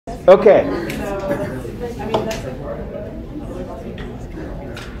Okay.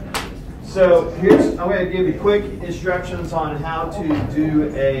 So here's, I'm going to give you quick instructions on how to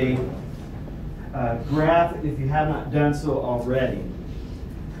do a graph if you have not done so already.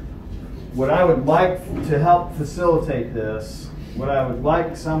 What I would like to help facilitate this, what I would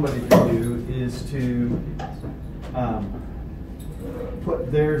like somebody to do is to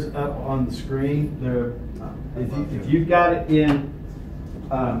put theirs up on the screen. If you've got it in,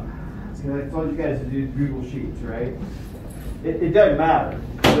 I told you guys to do Google Sheets, right? It doesn't matter,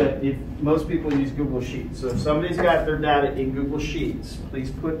 but if most people use Google Sheets. So if somebody's got their data in Google Sheets,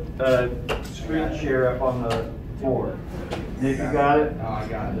 please put screen share up on the board. Nick, you got it? Oh, I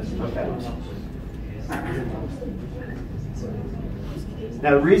got it. Okay.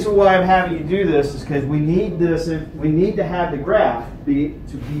 Now the reason why I'm having you do this is because we need this. We need to have the graph to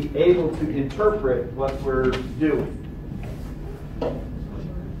be able to interpret what we're doing.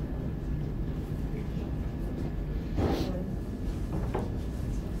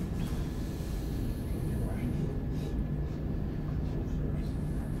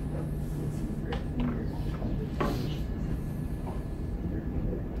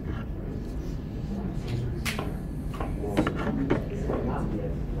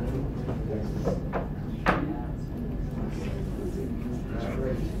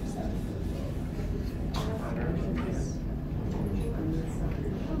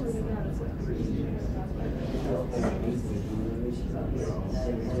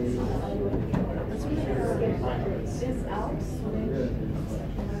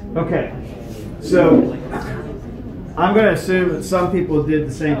 Okay, so I'm going to assume that some people did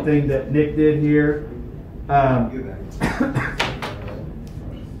the same thing that Nick did here.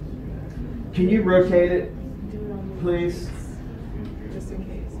 Can you rotate it, please? Just in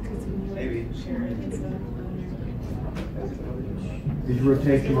case, because maybe share it. Is your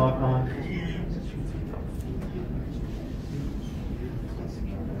rotation lock on?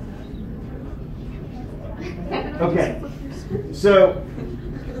 Okay, so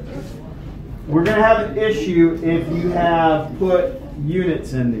we're going to have an issue if you have put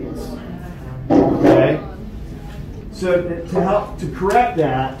units in these. Okay, so to help to correct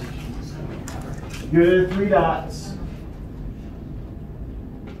that, go to the three dots,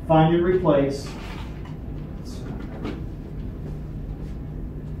 find and replace.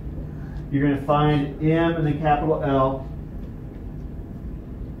 You're going to find M and then capital L.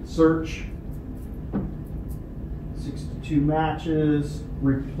 Search. 62 matches.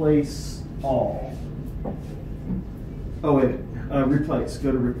 Replace all. Oh wait, replace.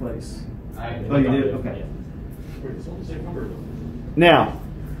 Go to replace. Oh, you did? Okay. Now,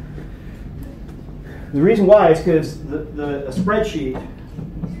 the reason why is because a spreadsheet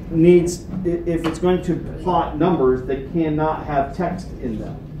needs, if it's going to plot numbers, they cannot have text in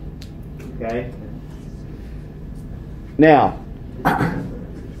them. Okay? Now,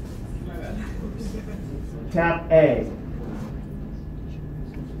 tap A.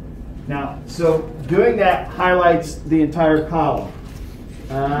 Now, so doing that highlights the entire column.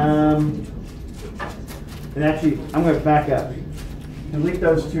 And actually, I'm going to back up. Delete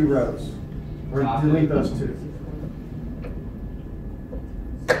those two rows. Or delete those two.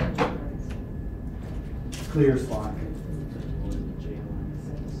 Clear slide.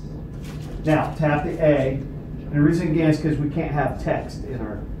 Now, tap the A. And the reason again is because we can't have text in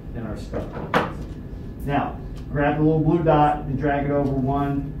our stuff. Now, grab the little blue dot and drag it over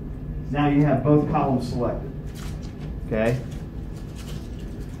one. Now you have both columns selected. Okay?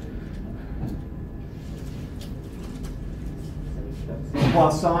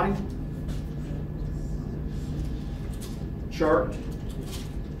 Plus sign. Chart.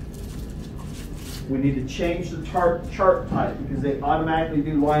 We need to change the chart type because they automatically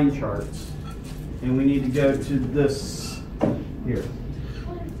do line charts. And we need to go to this here.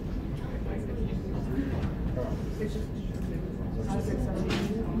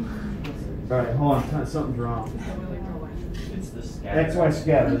 All right, hold on. Something's wrong. XY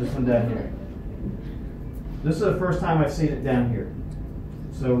scatter. This one down here. This is the first time I've seen it down here.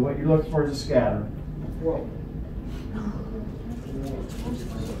 So what you're looking for is a scatter.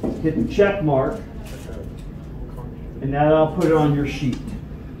 Hit the check mark, and now I'll put it on your sheet.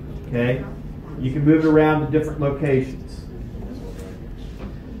 Okay? You can move it around to different locations.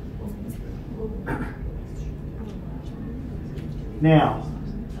 Now,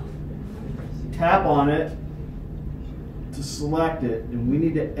 tap on it to select it, and we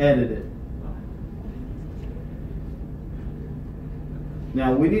need to edit it.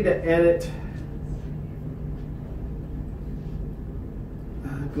 Now, we need to edit,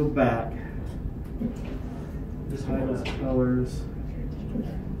 go back, titles, colors.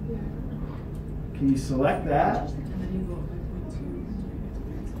 can you select that?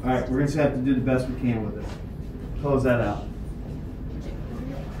 All right, we're going to have to do the best we can with it. Close that out.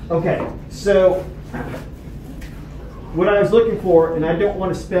 Okay, so what I was looking for, and I don't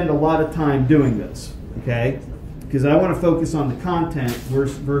want to spend a lot of time doing this, okay? Because I want to focus on the content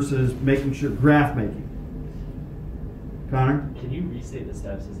versus making sure graph making. Connor? Can you restate the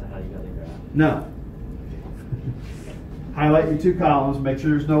steps as to how you got the graph? No. Highlight your two columns, make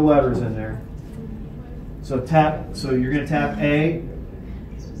sure there's no letters in there. So you're going to tap A.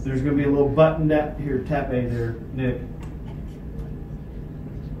 There's going to be a little button that here, tap A there, Nick.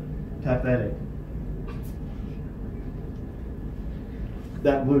 Tap that A.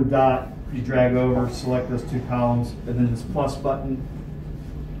 That blue dot, you drag over, select those two columns, and then this plus button,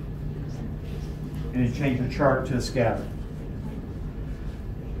 and you change the chart to a scatter.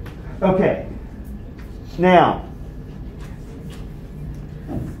 Okay. Now,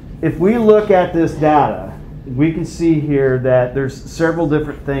 if we look at this data, we can see here that there's several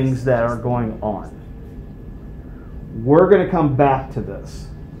different things that are going on. We're going to come back to this.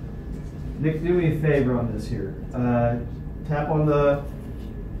 Nick, do me a favor on this here. Tap on the...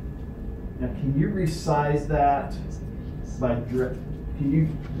 Now, can you resize that by drip? Can you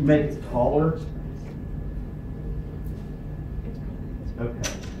make it taller?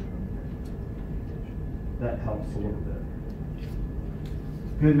 Okay. That helps a little bit.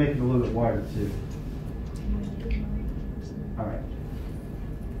 Could make it a little bit wider too. All right.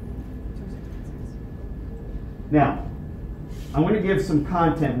 Now, I'm going to give some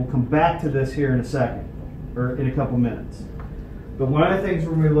content. We'll come back to this here in a second, or in a couple minutes. But one of the things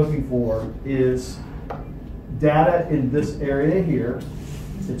we're going to be looking for is data in this area here.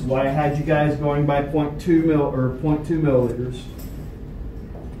 It's why I had you guys going by 0.2 milliliters.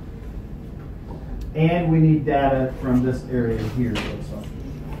 And we need data from this area here, it looks like.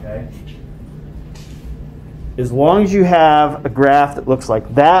 Okay? As long as you have a graph that looks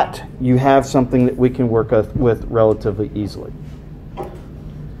like that, you have something that we can work with relatively easily.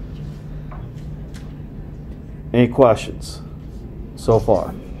 Any questions so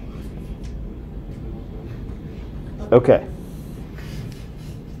far? Okay.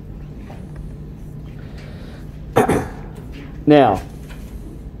 Now,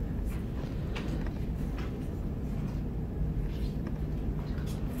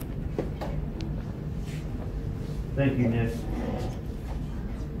 thank you, Nick.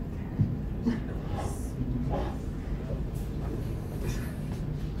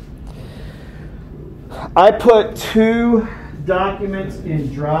 I put 2 documents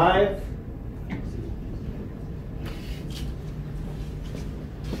in Drive.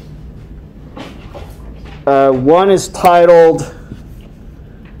 One is titled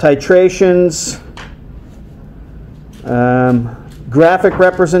Titrations, Graphic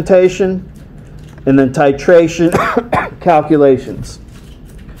Representation, and then Titration Calculations.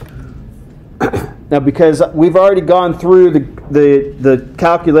 Now, because we've already gone through the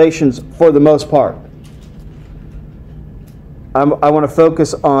calculations for the most part, I want to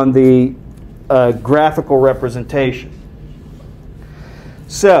focus on the graphical representation.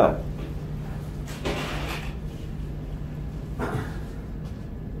 So,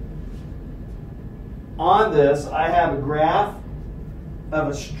 on this, I have a graph of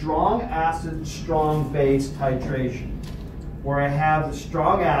a strong acid, strong base titration, where I have the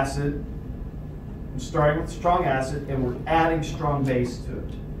strong acid, I'm starting with strong acid, and we're adding strong base to it.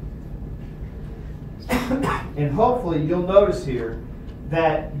 And hopefully you'll notice here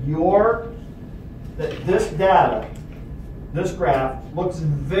that this data, this graph, looks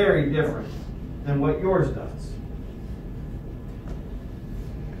very different than what yours does.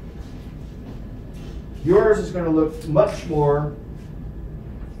 Yours is going to look much more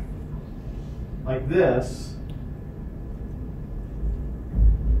like this.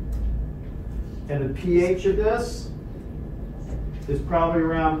 And the pH of this is probably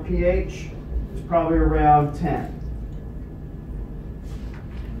around 10.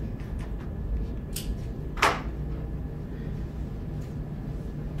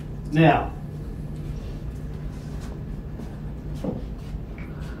 Now,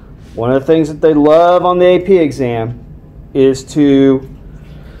 one of the things that they love on the AP exam is to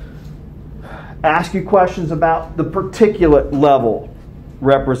ask you questions about the particulate level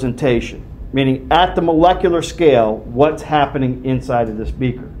representation, meaning at the molecular scale, what's happening inside of this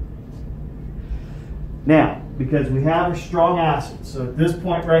beaker. Now, because we have a strong acid, so at this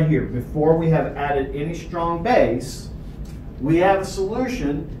point right here, before we have added any strong base, we have a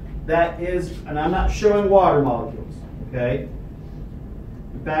solution that is, and I'm not showing water molecules, okay?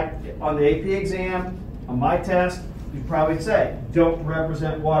 In fact, on the AP exam, on my test, you'd probably say, don't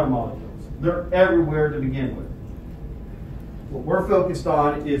represent water molecules. They're everywhere to begin with. What we're focused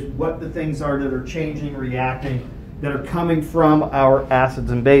on is what the things are that are changing, reacting, that are coming from our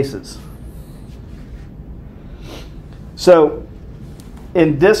acids and bases. So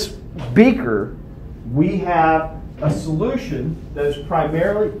in this beaker, we have a solution that is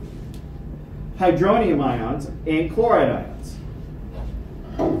primarily hydronium ions and chloride ions.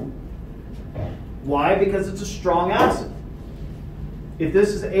 Why? Because it's a strong acid. If this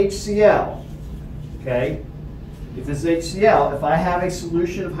is HCl, okay, if this is HCl, if I have a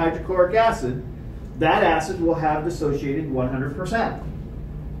solution of hydrochloric acid, that acid will have dissociated 100%.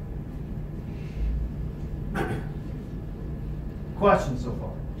 Questions so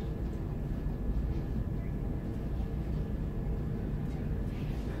far?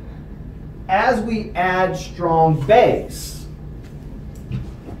 As we add strong base,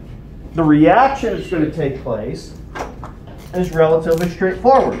 the reaction that's going to take place is relatively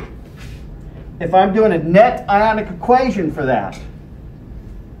straightforward. If I'm doing a net ionic equation for that,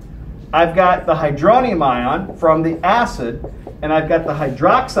 I've got the hydronium ion from the acid, and I've got the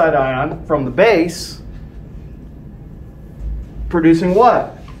hydroxide ion from the base, producing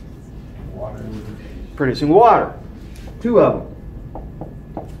what? Water. Producing water. Two of them.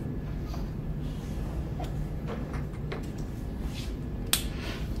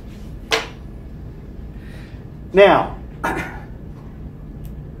 Now,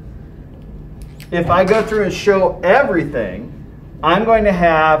 if I go through and show everything, I'm going to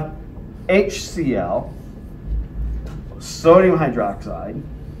have HCl, sodium hydroxide,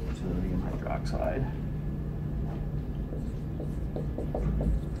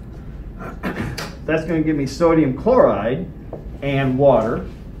 that's going to give me sodium chloride and water.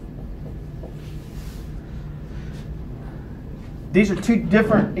 These are two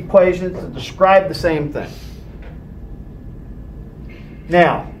different equations that describe the same thing.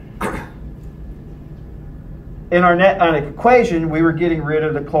 Now, in our net ionic equation, we were getting rid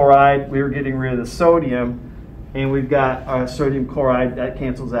of the chloride, we were getting rid of the sodium, and we've got sodium chloride, that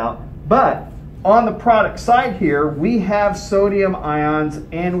cancels out. But on the product side here, we have sodium ions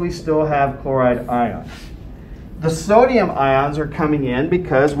and we still have chloride ions. The sodium ions are coming in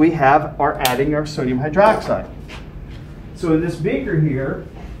because we are adding our sodium hydroxide. So in this beaker here,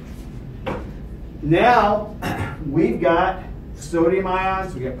 now we've got sodium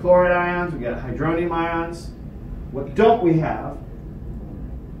ions, we've got chloride ions, we've got hydronium ions. What don't we have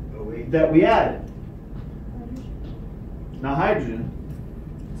that we added? Not hydrogen.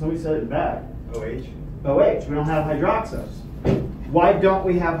 Somebody said it back. OH. OH. We don't have hydroxides. Why don't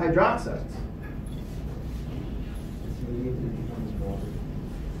we have hydroxides?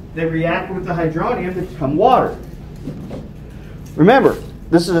 They react with the hydronium to become water. Remember,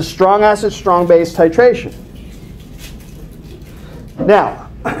 this is a strong acid, strong base titration. Now,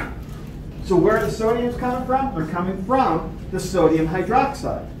 so where are the sodiums coming from? They're coming from the sodium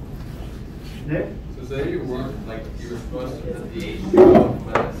hydroxide. Nick? So say you weren't, like, you were supposed to put the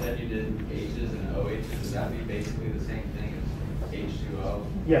H2O, but instead you did H's and OH's, would that be basically the same thing as H2O?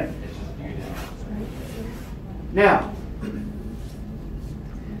 Yeah. It's just you didn't. Now,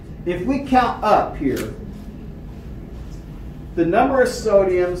 if we count up here, the number of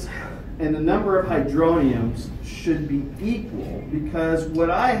sodiums and the number of hydroniums should be equal, because what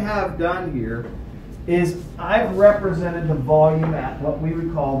I have done here is I've represented the volume at what we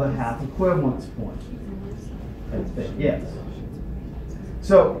would call the half equivalence point. Yes.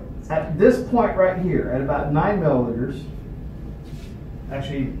 So at this point right here, at about 9 milliliters,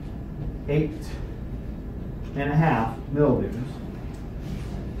 actually 8.5 milliliters,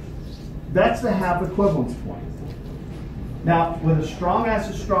 that's the half equivalence point. Now, with a strong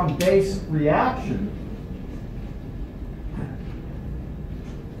acid, strong base reaction,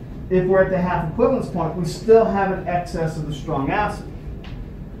 if we're at the half equivalence point, we still have an excess of the strong acid.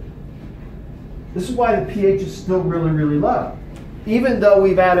 This is why the pH is still really, really low. Even though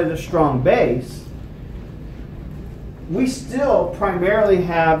we've added a strong base, we still primarily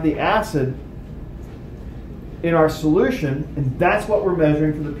have the acid in our solution, and that's what we're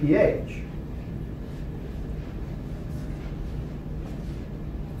measuring for the pH.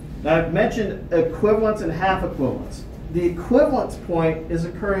 Now, I've mentioned equivalence and half equivalence. The equivalence point is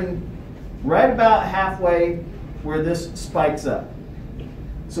occurring right about halfway where this spikes up.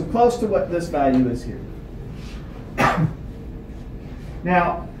 So close to what this value is here.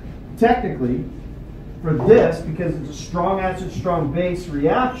 Now, technically, for this, because it's a strong acid, strong base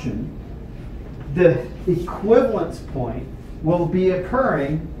reaction, the equivalence point will be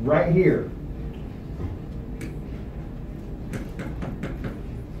occurring right here.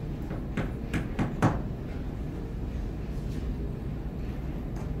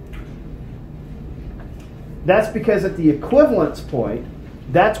 That's because at the equivalence point,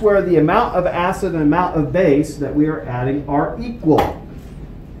 that's where the amount of acid and amount of base that we are adding are equal.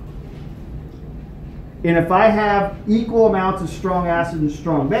 And if I have equal amounts of strong acid and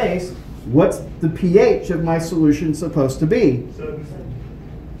strong base, what's the pH of my solution supposed to be? 7.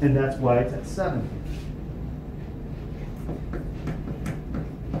 And that's why it's at 7.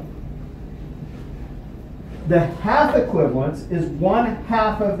 The half equivalence is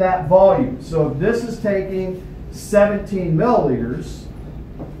 1/2 of that volume. So if this is taking 17 milliliters,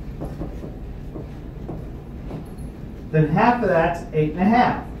 then half of that's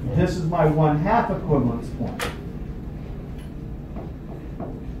 8.5. This is my 1/2 equivalence point.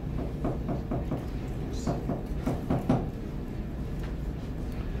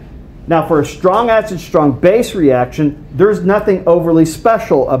 Now for a strong acid, strong base reaction, there's nothing overly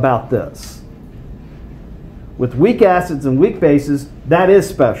special about this. With weak acids and weak bases, that is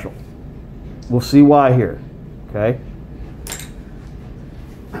special. We'll see why here. Okay?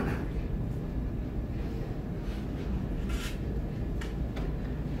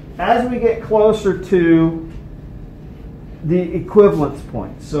 As we get closer to the equivalence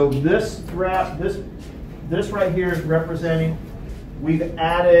point, so this right here is representing, we've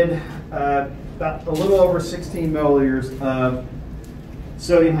added about a little over 16 milliliters of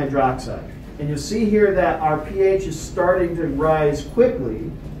sodium hydroxide. And you'll see here that our pH is starting to rise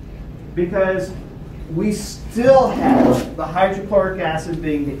quickly because we still have the hydrochloric acid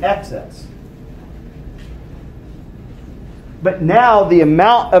being the excess. But now the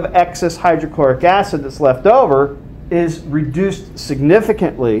amount of excess hydrochloric acid that's left over is reduced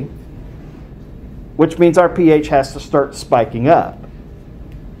significantly, which means our pH has to start spiking up.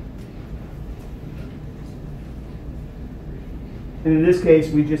 And in this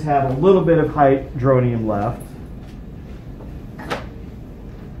case, we just have a little bit of hydronium left.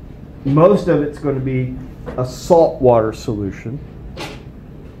 Most of it's going to be a saltwater solution.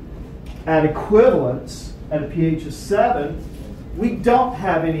 At equivalence, at a pH of 7, we don't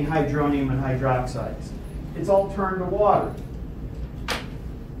have any hydronium and hydroxides. It's all turned to water.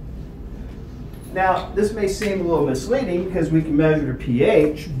 Now, this may seem a little misleading because we can measure the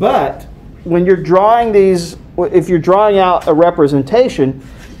pH, but when you're drawing these, if you're drawing out a representation,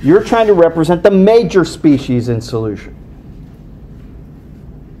 you're trying to represent the major species in solution.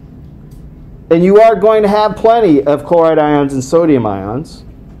 And you are going to have plenty of chloride ions and sodium ions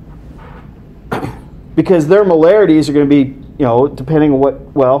because their molarities are going to be, depending on what,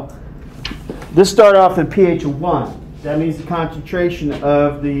 well, this started off at pH of 1. That means the concentration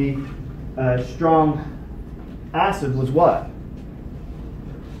of the strong acid was what?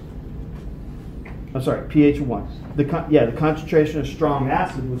 I'm sorry, pH of 1. The concentration of strong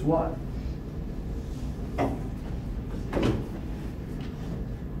acid was what?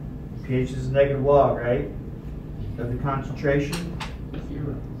 pH is a negative log, right? Of the concentration.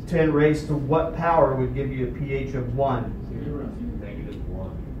 0. 10 raised to what power would give you a pH of 1? 0.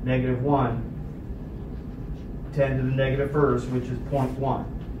 -1. Negative 1. 10 to the negative first, which is 0.1.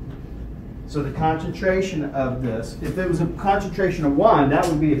 So the concentration of this, if it was a concentration of 1, that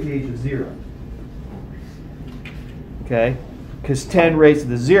would be a pH of 0. Okay? Because 10 raised to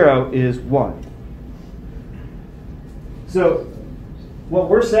the 0 is 1. So what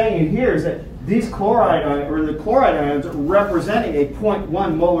we're saying in here is that these chloride ions are representing a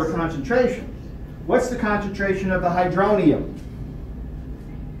 0.1 molar concentration. What's the concentration of the hydronium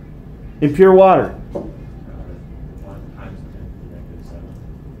in pure water? 1 times 10 to the -7.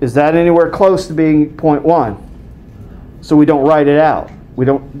 Is that anywhere close to being 0.1? So we don't write it out. We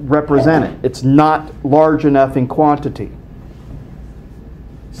don't represent it. It's not large enough in quantity.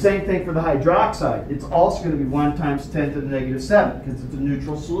 Same thing for the hydroxide. It's also going to be 1 times 10 to the -7 because it's a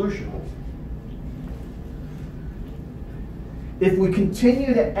neutral solution. If we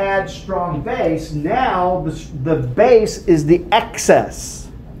continue to add strong base, now the base is the excess.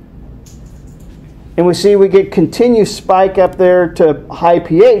 And we see we get continued spike up there to high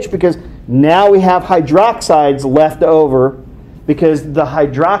pH because now we have hydroxides left over because the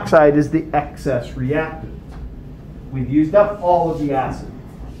hydroxide is the excess reactant. We've used up all of the acid.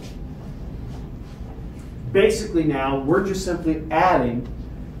 Basically now, we're just simply adding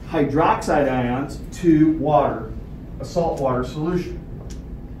hydroxide ions to water, a saltwater solution.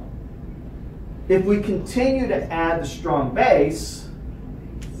 If we continue to add the strong base,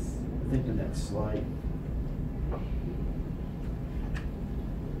 I think the next slide.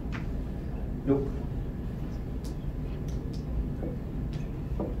 Nope.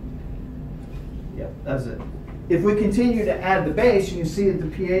 Yeah, that's it. If we continue to add the base, you can see that the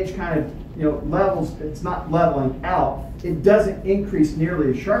pH kind of levels, it's not leveling out. It doesn't increase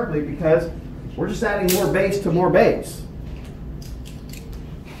nearly as sharply because We're just adding more base to more base.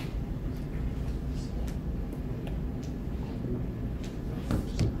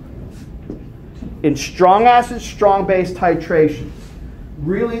 In strong acid, strong base titration,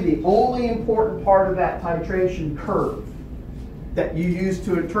 really the only important part of that titration curve that you use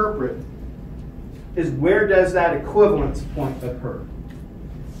to interpret is where does that equivalence point occur.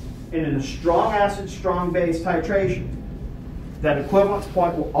 And in a strong acid, strong base titration, that equivalence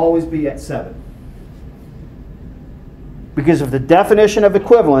point will always be at 7. Because if the definition of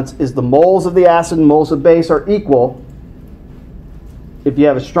equivalence is the moles of the acid and moles of base are equal, if you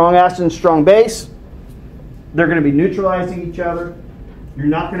have a strong acid and strong base, they're going to be neutralizing each other. You're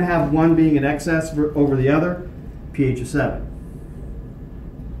not going to have one being in excess over the other. pH of 7.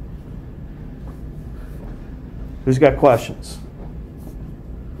 Who's got questions?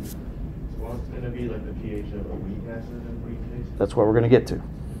 So what's going to be like the pH of a weak acid and weak base? That's what we're going to get to.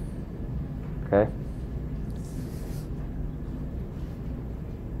 Okay?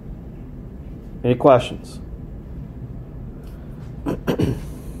 Any questions?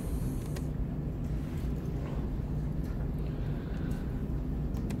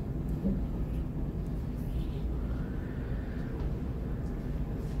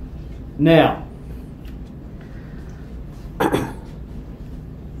 Now,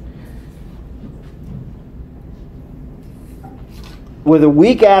 with a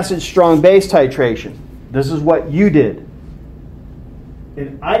weak acid, strong base titration, this is what you did.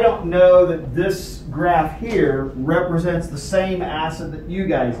 And I don't know that this graph here represents the same acid that you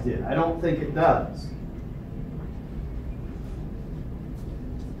guys did. I don't think it does.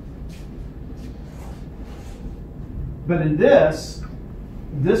 But in this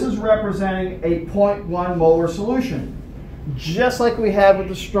is representing a 0.1 molar solution, just like we had with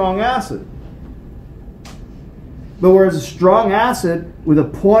the strong acid. But whereas a strong acid with a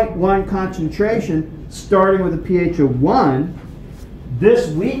 0.1 concentration starting with a pH of 1, this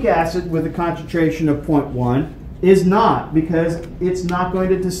weak acid with a concentration of 0.1 is not, because it's not going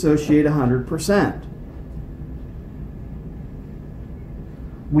to dissociate 100%.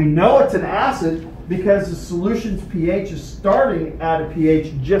 We know it's an acid because the solution's pH is starting at a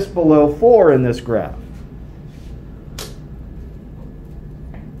pH just below 4 in this graph.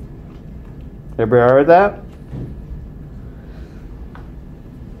 Everybody all right with that?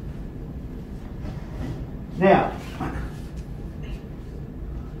 Now,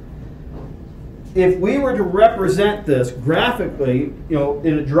 if we were to represent this graphically,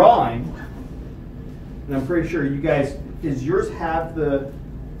 in a drawing, and I'm pretty sure you guys, does yours have the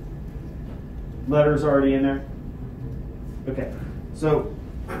letters already in there? Okay, so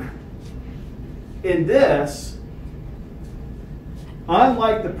in this,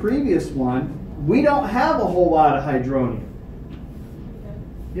 unlike the previous one, we don't have a whole lot of hydronium.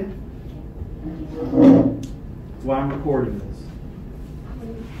 Yeah? That's why I'm recording this.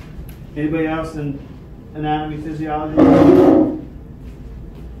 Anybody else in anatomy, physiology? I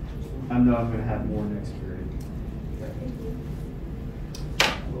know I'm going to have more next period.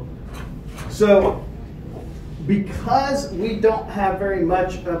 So, because we don't have very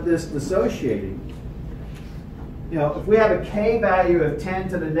much of this dissociating, if we have a K value of 10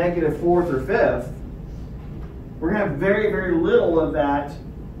 to the negative 4th or 5th, we're going to have very, very little of that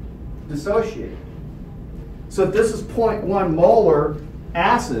dissociating. So if this is 0.1 molar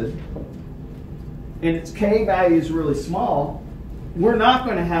acid, and its K value is really small, we're not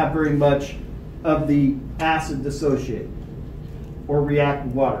going to have very much of the acid dissociated or react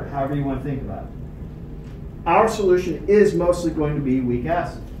with water, however you want to think about it. Our solution is mostly going to be weak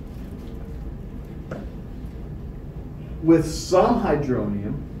acid with some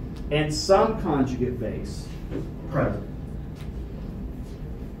hydronium and some conjugate base present.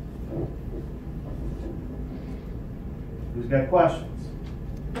 Who's got questions?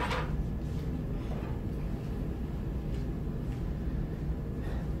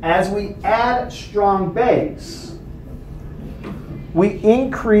 As we add strong base, we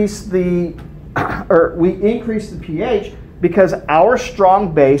increase the pH because our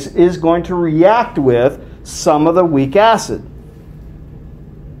strong base is going to react with some of the weak acid.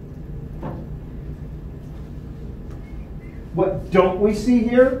 What don't we see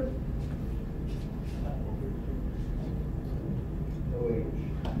here?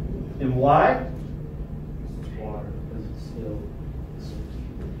 And why? Water, because it's still.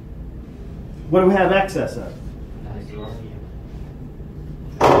 What do we have excess of?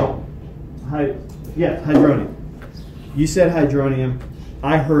 Yeah, hydronium. You said hydronium.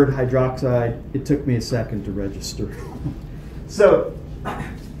 I heard hydroxide. It took me a second to register. So,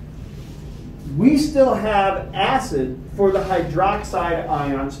 we still have acid for the hydroxide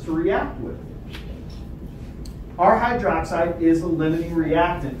ions to react with. our hydroxide is a limiting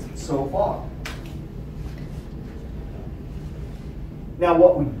reactant so far. Now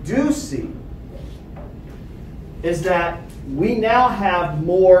what we do see is that we now have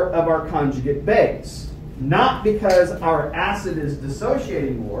more of our conjugate base. Not because our acid is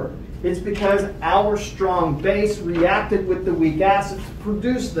dissociating more, it's because our strong base reacted with the weak acid to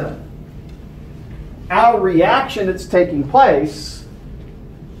produce them. Our reaction that's taking place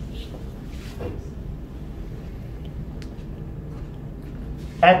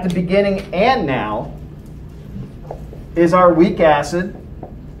at the beginning and now is our weak acid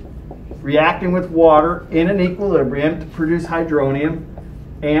reacting with water in an equilibrium to produce hydronium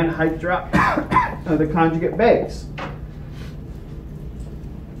and the conjugate base.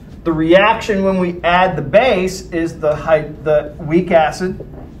 The reaction when we add the base is the weak acid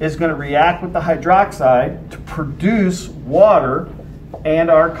is going to react with the hydroxide to produce water and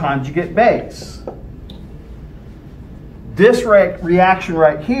our conjugate base. This reaction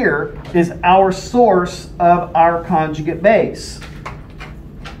right here is our source of our conjugate base.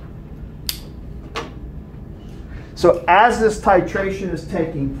 So as this titration is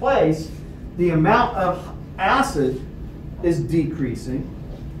taking place, the amount of acid is decreasing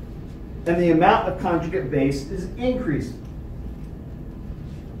and the amount of conjugate base is increasing.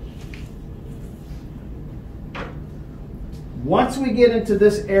 Once we get into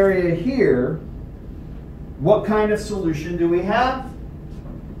this area here, what kind of solution do we have?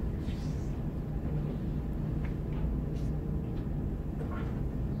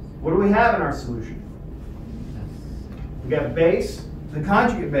 What do we have in our solution? We got base, the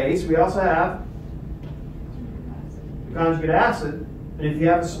conjugate base. We also have the conjugate acid. And if you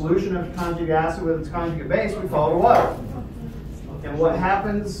have a solution of conjugate acid with its conjugate base, we follow what? And what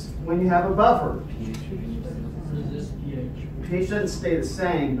happens when you have a buffer? pH doesn't stay the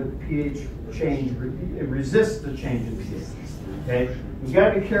same, but the pH change, it resists the change in pH. Okay? You've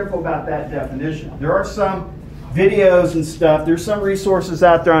got to be careful about that definition. There are some videos and stuff, there's some resources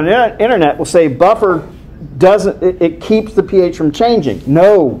out there on the internet will say buffer doesn't, it keeps the pH from changing.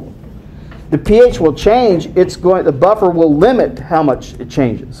 No. The pH will change, the buffer will limit how much it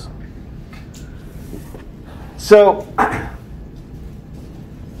changes. So,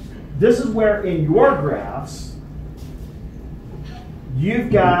 this is where in your graphs,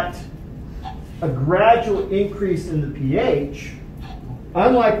 you've got a gradual increase in the pH,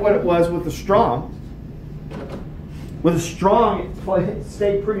 unlike what it was with the strong. With a strong, it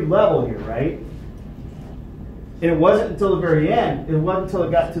stayed pretty level here, right? And it wasn't until the very end, it wasn't until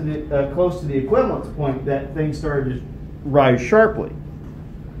it got to the close to the equivalence point that things started to rise sharply.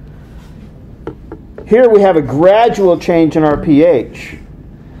 Here we have a gradual change in our pH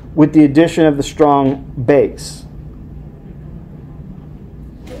with the addition of the strong base.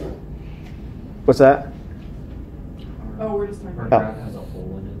 What's that? Oh, we're just talking Our about. graph has a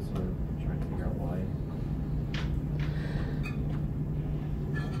hole in it, so we're trying to figure out why.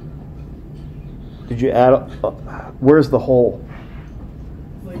 Did you add, where's the hole?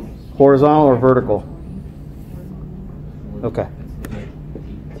 Like, Horizontal or vertical? Okay.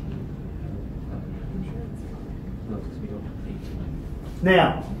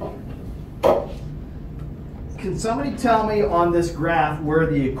 Now, can somebody tell me on this graph where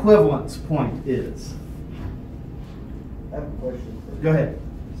the equivalence point is? I have a question. Go ahead.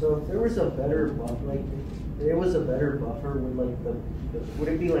 So if there was a better buffer, like if there was a better buffer, would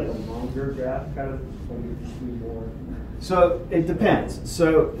it be like a longer graph kind of, or would it just be more? So it depends.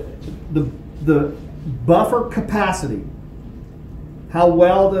 So the buffer capacity, how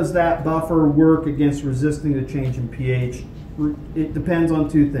well does that buffer work against resisting the change in pH? It depends on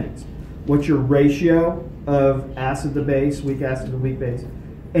two things. What's your ratio of acid to base, weak acid to weak base,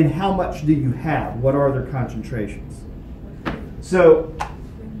 and how much do you have? What are their concentrations? So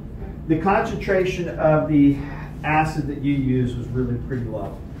the concentration of the acid that you use was really pretty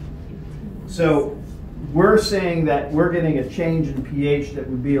low. So we're saying that we're getting a change in pH that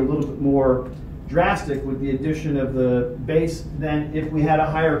would be a little bit more drastic with the addition of the base than if we had a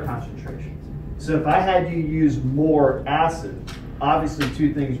higher concentration. So if I had you use more acid, obviously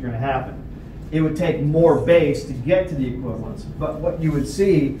two things are going to happen. It would take more base to get to the equivalence, but what you would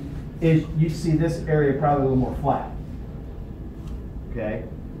see is you'd see this area probably a little more flat. Okay?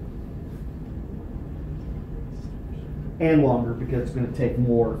 And longer because it's going to take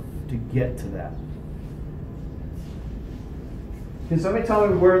more to get to that. Can somebody tell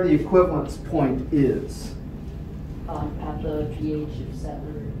me where the equivalence point is? At the pH of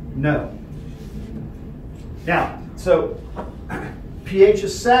 7. No. Now, so pH of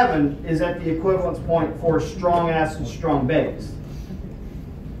 7 is at the equivalence point for strong acid and strong base.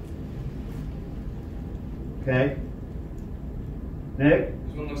 Okay? Nick?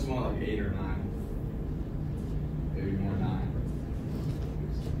 This one looks more like 8 or 9. Maybe more 9.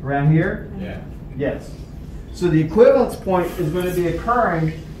 Around here? Yeah. Yes. So the equivalence point is going to be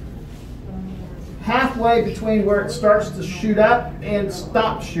occurring halfway between where it starts to shoot up and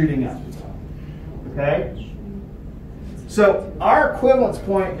stops shooting up. Okay? So our equivalence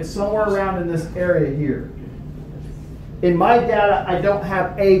point is somewhere around in this area here. In my data, I don't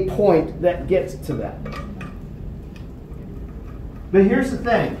have a point that gets to that. But here's the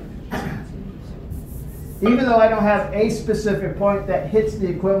thing. Even though I don't have a specific point that hits the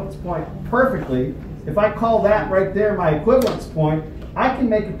equivalence point perfectly, if I call that right there my equivalence point, I can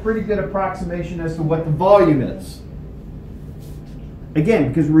make a pretty good approximation as to what the volume is. Again,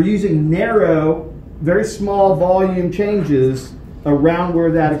 because we're using narrow, very small volume changes around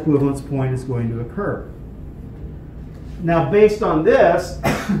where that equivalence point is going to occur. Now, based on this,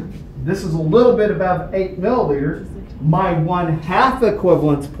 this is a little bit above 8 milliliters. My 1/2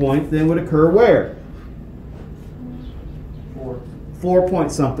 equivalence point then would occur where? 4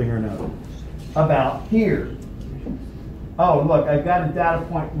 point something or another. About here. Oh, look, I've got a data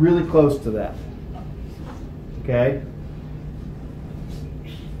point really close to that. Okay?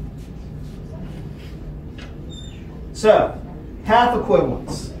 So, half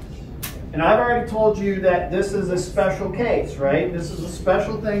equivalence. And I've already told you that this is a special case, right? This is a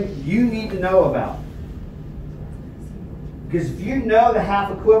special thing you need to know about. Because if you know the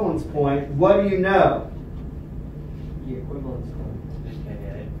half equivalence point, what do you know? The equivalence point.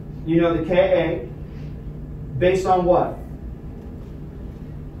 You know the Ka based on what?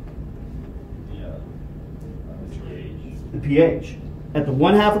 The pH. At the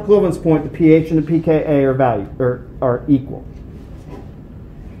 1/2 equivalence point, the pH and the pKa are equal.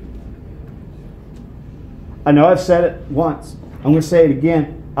 I know I've said it once. I'm going to say it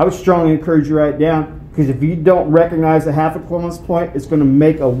again. I would strongly encourage you to write it down, because if you don't recognize the half equivalence point, it's going to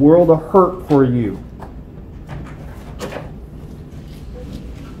make a world of hurt for you.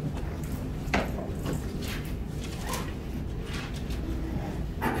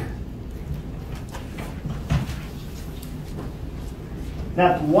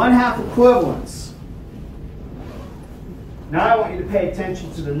 Now, the 1/2 equivalence. Now I want you to pay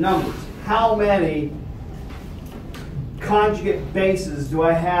attention to the numbers. How many conjugate bases do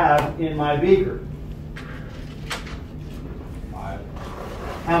I have in my beaker? 5.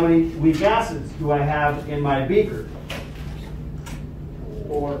 How many weak acids do I have in my beaker?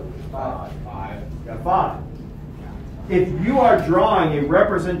 4, 5. 5. Got 5. If you are drawing a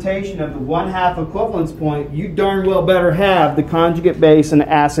representation of the 1/2 equivalence point, you darn well better have the conjugate base and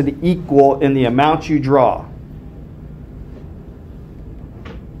acid equal in the amount you draw.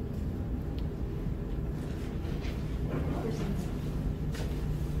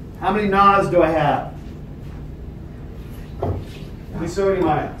 How many NAs do I have? How many sodium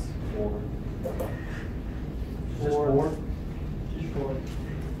ions? 4. Just 4? Just 4.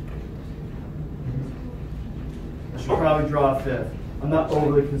 I should probably draw a 5th. I'm not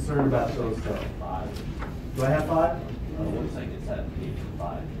overly concerned about those though. 5. Do I have 5? It looks like it's at page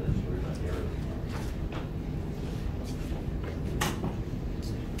 5. That's where the error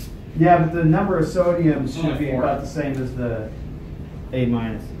is. Yeah, but the number of sodiums It's should only be 4. about the same as the A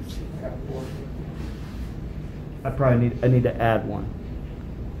minuses. I need to add 1.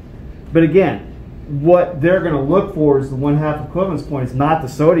 But again, what they're going to look for is the 1/2 equivalence point. It's not the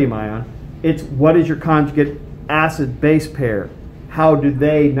sodium ion. It's what is your conjugate acid-base pair? How do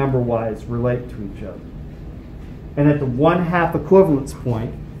they, number-wise, relate to each other? And at the 1/2 equivalence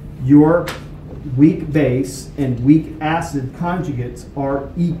point, your weak base and weak acid conjugates are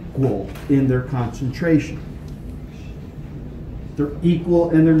equal in their concentration. They're equal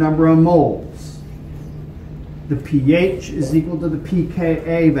in their number of moles. The pH is equal to the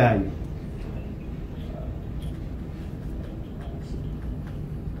pKa value.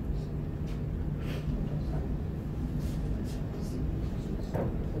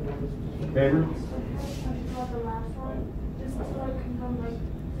 Favorite? The last one, just to confirm,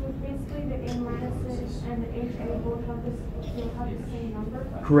 so basically the A minuses and the HA both have the same number?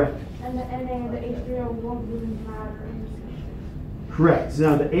 Correct. And the NA and the H3O won't really matter in this case? Correct. So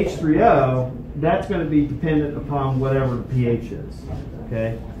now the H3O, that's going to be dependent upon whatever the pH is.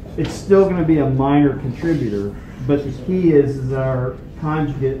 Okay? It's still going to be a minor contributor, but the key is our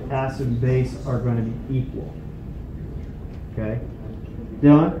conjugate acid and base are going to be equal. Okay?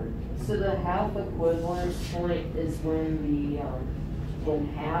 Dylan? So the half equivalence point is when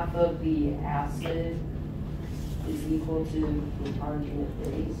half of the acid is equal to the conjugate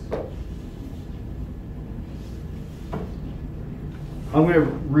base. I'm going to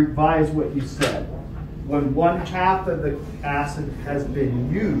revise what you said. when 1/2 of the acid has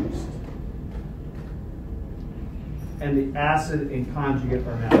been used and the acid and conjugate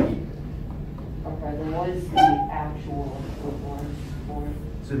are now equal. Okay, then what is the actual equivalence point?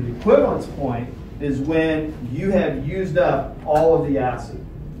 So the equivalence point is when you have used up all of the acid.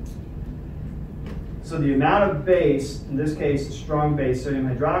 So the amount of base, in this case strong base sodium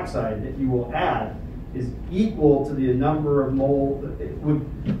hydroxide, that you will add is equal to the number of moles.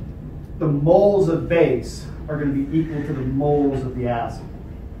 The moles of base are going to be equal to the moles of the acid.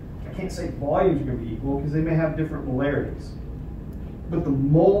 I can't say volumes are going to be equal because they may have different molarities. But the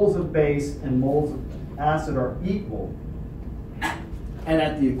moles of base and moles of acid are equal. And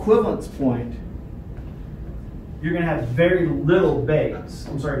at the equivalence point, you're going to have very little base.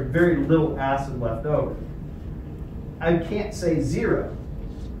 I'm sorry, very little acid left over. I can't say 0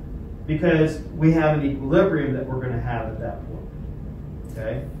 because we have an equilibrium that we're going to have at that point.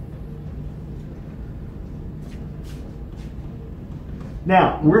 Okay?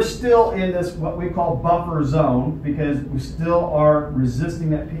 Now, we're still in this, what we call buffer zone, because we still are resisting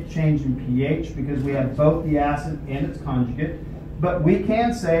that change in pH because we have both the acid and its conjugate. But we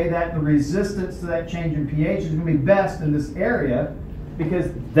can say that the resistance to that change in pH is going to be best in this area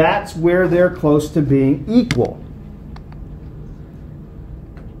because that's where they're close to being equal.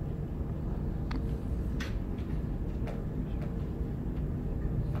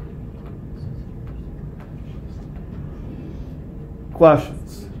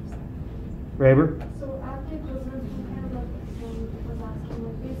 Questions? Raber? So at the equivalence, we kind of like the same was asking,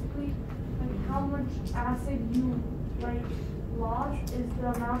 like basically, like how much acid you like lost is the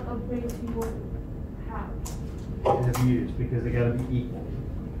amount of base you will have. Have used because they got to be equal.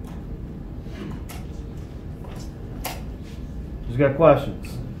 Who's got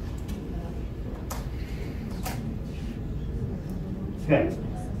questions? Okay,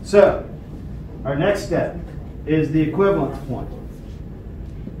 so our next step is the equivalence point.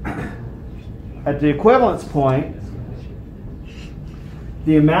 At the equivalence point,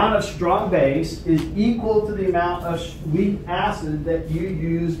 the amount of strong base is equal to the amount of weak acid that you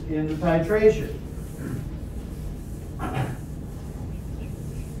used in the titration.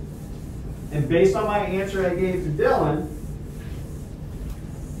 And based on my answer I gave to Dylan,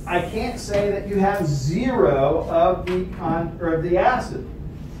 I can't say that you have 0 of the acid.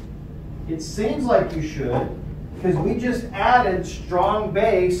 It seems like you should, because we just added strong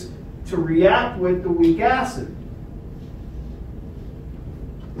base to react with the weak acid.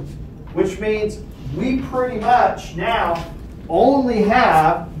 Which means we pretty much now only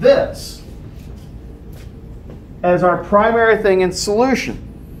have this as our primary thing in solution.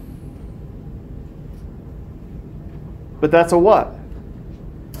 But that's a what?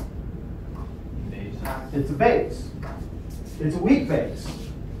 Base. It's a base. It's a weak base.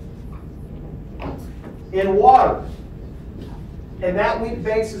 In water. And that weak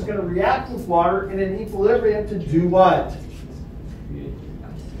base is going to react with water in an equilibrium to do what?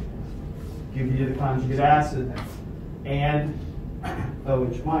 Give you the conjugate acid and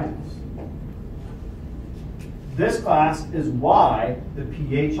OH minus. This class is why the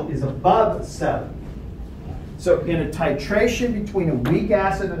pH is above 7. So in a titration between a weak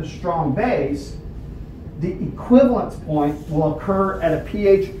acid and a strong base, the equivalence point will occur at a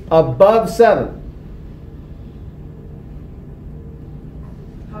pH above 7.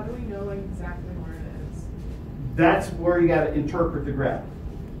 How do we know exactly where it is? That's where you got to interpret the graph.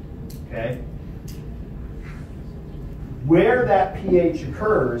 Okay? Where that pH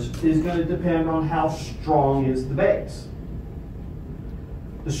occurs is going to depend on how strong is the base.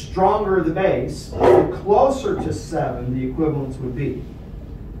 The stronger the base, the closer to 7 the equivalence would be.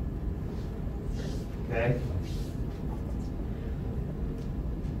 Okay?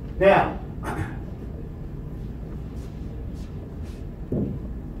 Now,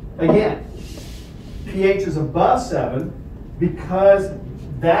 again, pH is above 7 because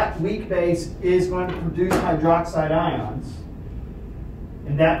that weak base is going to produce hydroxide ions,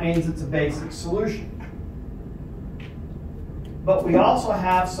 and that means it's a basic solution. But we also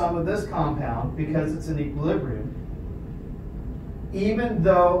have some of this compound because it's in equilibrium. Even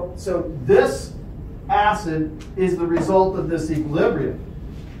though, so this acid is the result of this equilibrium.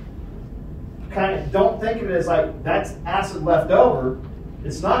 Kind of don't think of it as like that's acid left over.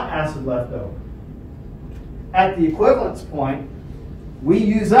 It's not acid left over. At the equivalence point, we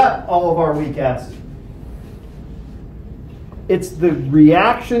use up all of our weak acid. It's the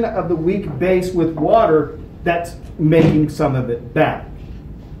reaction of the weak base with water that's making some of it back.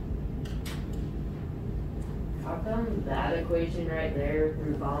 How come that equation right there,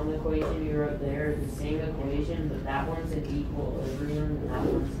 and the bottom equation you wrote there, is the same equation, but that one's in equilibrium and that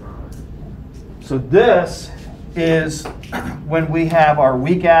one's not? So this is when we have our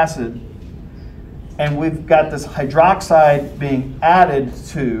weak acid and we've got this hydroxide being added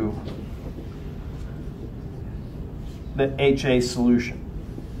to the HA solution.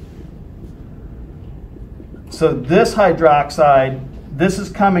 So this hydroxide, this is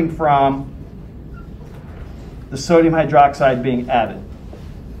coming from the sodium hydroxide being added.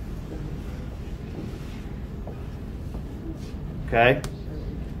 Okay?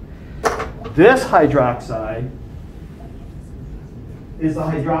 This hydroxide is the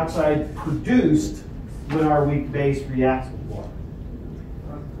hydroxide produced when our weak base reacts with water.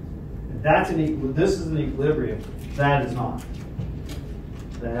 That's this is an equilibrium. That is not.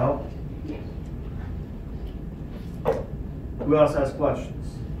 Does that help? Who else has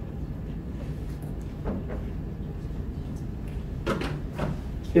questions?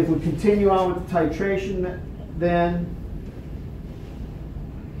 If we continue on with the titration, then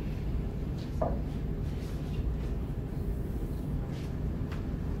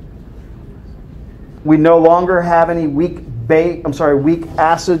we no longer have any weak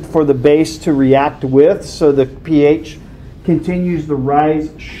acid for the base to react with, so the pH continues to rise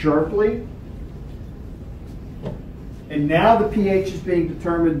sharply. And now the pH is being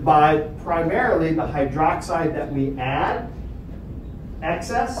determined by primarily the hydroxide that we add,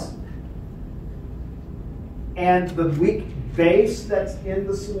 excess, and the weak base that's in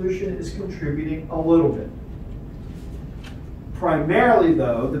the solution is contributing a little bit. Primarily,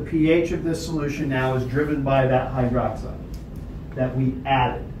 though, the pH of this solution now is driven by that hydroxide that we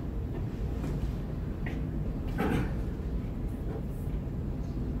added.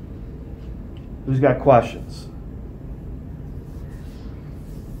 Who's got questions?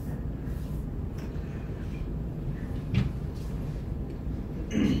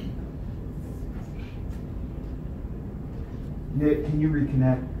 Nick, can you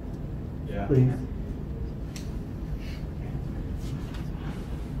reconnect? Yeah. Please.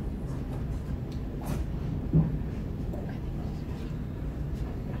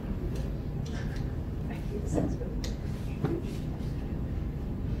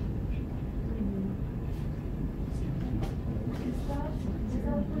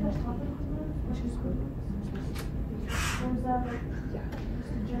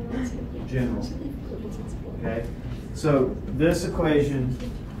 General. Okay, so this equation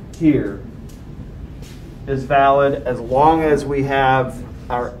here is valid as long as we have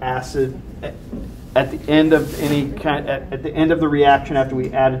our acid at the end of at the end of the reaction after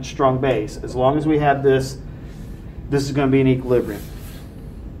we added strong base. As long as we have this, this is going to be in equilibrium.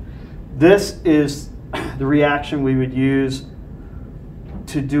 This is the reaction we would use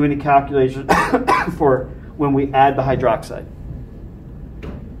to do any calculation for when we add the hydroxide.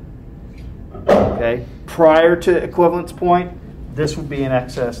 Okay, prior to equivalence point, this would be in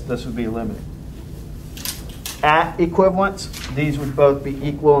excess, this would be limiting. At equivalence, these would both be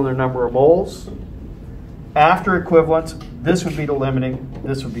equal in their number of moles. After equivalence, this would be the limiting,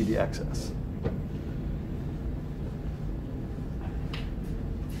 this would be the excess.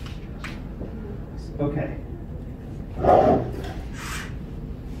 Okay.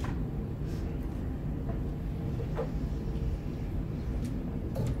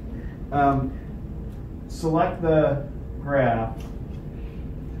 Select the graph.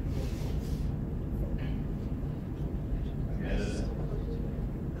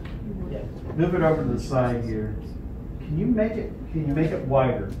 Move it over to the side here. Can you make it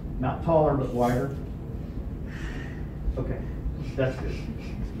wider? Not taller, but wider? Okay, that's good.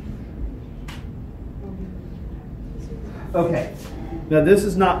 Okay, now this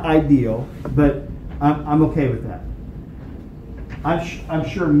is not ideal, but I'm okay with that. I'm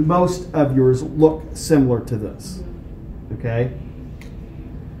sure most of yours look similar to this. Okay?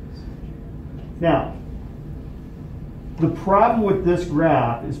 Now, the problem with this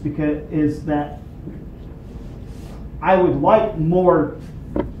graph is that I would like more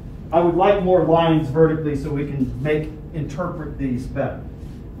lines vertically so we can interpret these better.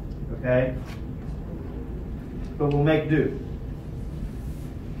 Okay? But we'll make do.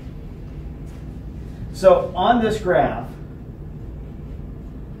 So on this graph,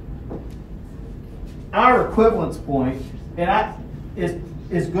 our equivalence point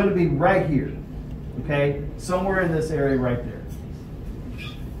is going to be right here, okay? Somewhere in this area right there.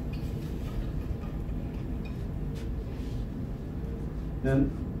 Then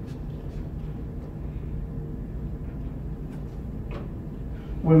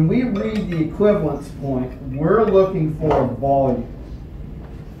when we read the equivalence point, we're looking for a volume.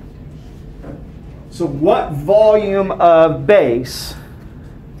 So what volume of base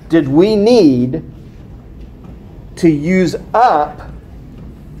did we need to use up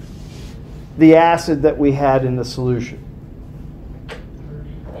the acid that we had in the solution.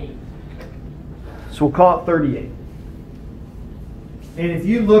 So we'll call it 38. And if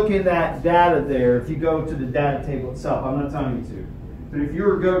you look in that data there, if you go to the data table itself, I'm not telling you to, but if you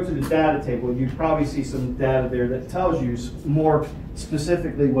were to go to the data table, you'd probably see some data there that tells you more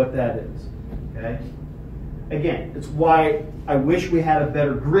specifically what that is. Okay? Again, it's why I wish we had a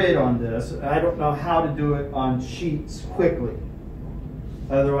better grid on this. I don't know how to do it on sheets quickly.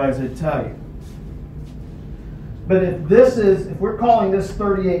 Otherwise, I'd tell you. But if we're calling this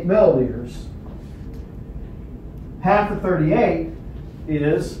 38 milliliters, half of 38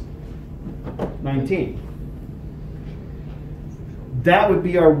 is 19. That would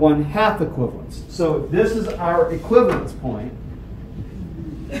be our 1/2 equivalence. So if this is our equivalence point,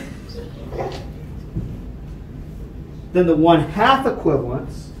 then the 1/2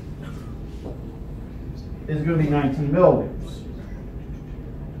 equivalence is going to be 19 milliliters.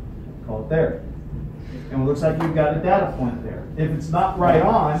 Call it there. And it looks like you've got a data point there. If it's not right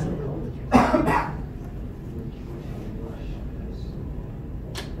on,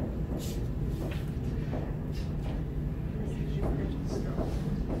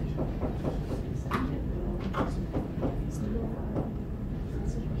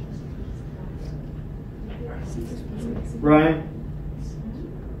 Ryan?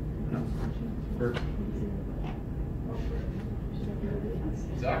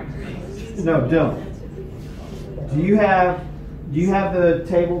 No, Dylan. Do you have the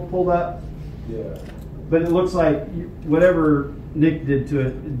table pulled up? Yeah. But it looks like whatever Nick did to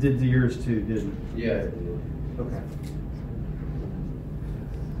it did to yours too, didn't it? Yeah, it did. Okay.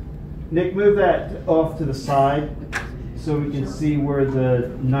 Nick, move that off to the side so we can see where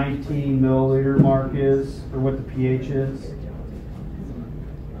the 19 milliliter mark is, or what the pH is.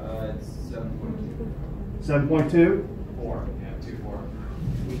 It's 7.2. 7.2? 4, yeah, 2.4.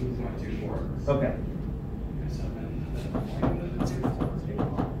 2.24. Okay.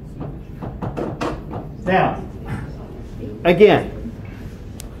 Now, again,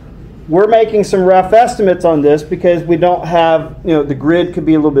 we're making some rough estimates on this because we don't have, the grid could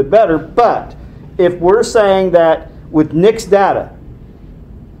be a little bit better, but if we're saying that with Nick's data,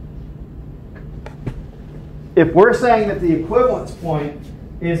 if we're saying that the equivalence point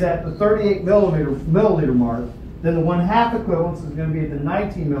is at the 38 milliliter mark, then the 1/2 equivalence is going to be at the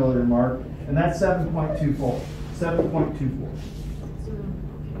 19 milliliter mark, and that's 7.24. 7.24.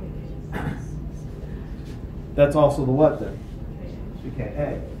 That's also the what then? The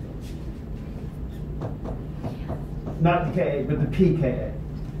Ka. Not the Ka, but the pKa.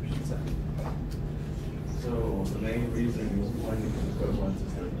 So the main reason finding equivalence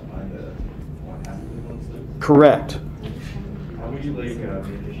is to find the 1/2 equivalence. Correct. How would you like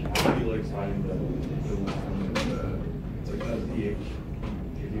find the pH?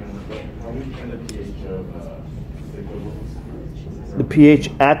 How would you find the pH of the equivalence? The pH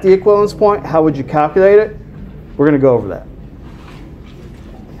at the equivalence point, how would you calculate it? We're going to go over that.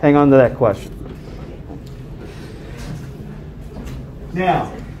 Hang on to that question.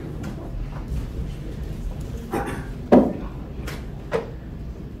 Now,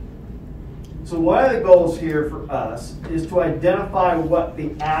 so one of the goals here for us is to identify what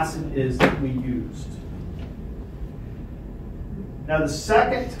the acid is that we used. Now, the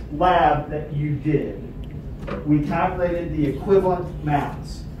second lab that you did, we calculated the equivalent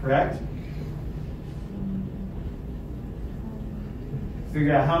mass, correct?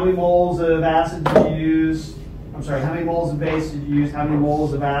 Figured out how many moles of acid did you use. I'm sorry, how many moles of base did you use? How many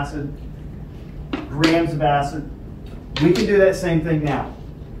moles of acid? Grams of acid. We can do that same thing now.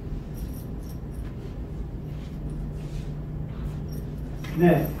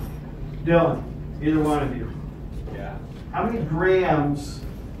 Nick, Dylan, either one of you. Yeah. How many grams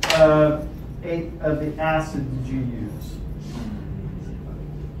of the acid did you use?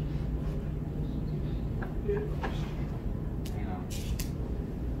 Hang on.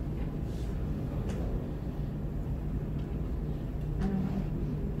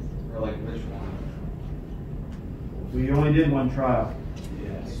 Or like which one? We only did one trial.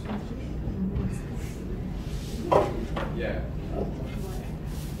 Yes. Yeah.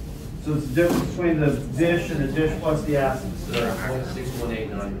 So it's the difference between the dish and the dish plus the acid. So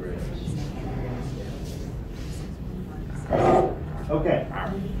 0.6189 grams. Okay.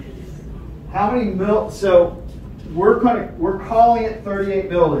 How many so we're calling it 38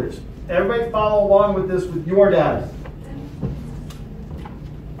 milliliters. Everybody follow along with this with your data.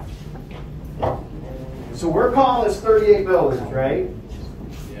 So we're calling this 38 milliliters, right?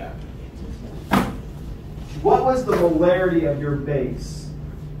 Yeah. What was the molarity of your base?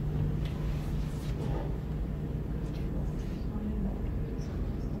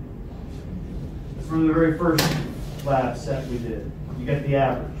 from the very first lab set we did? You got the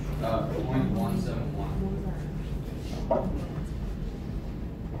average. 0.171.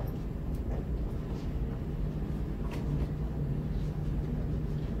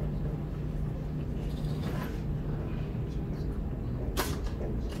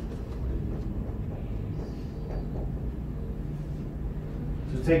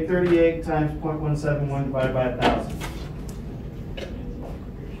 So take 38 times 0.171 divided by 1,000.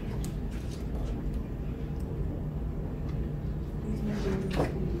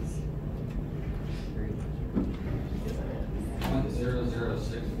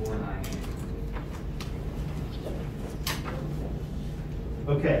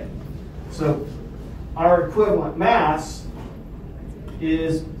 Okay, so our equivalent mass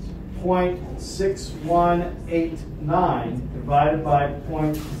is 0.6189 divided by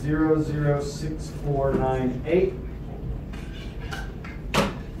 0.006498.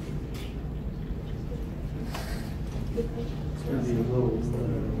 It's going to be a little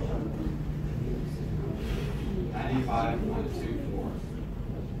 95.24.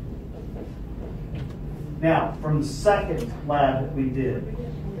 Now, from the second lab that we did,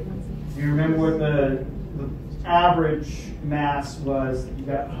 do you remember what the average mass was that you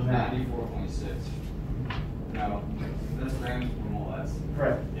got from that? 94.6. No, that's grams per mole. That's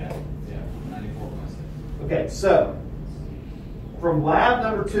Correct. Yeah, 94.6. Okay, so from lab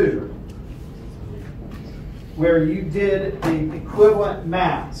number 2, where you did the equivalent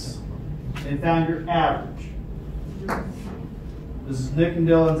mass and found your average. This is Nick and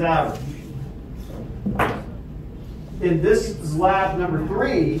Dylan's average. And this is lab number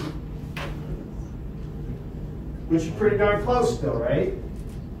 3, which is pretty darn close still, right?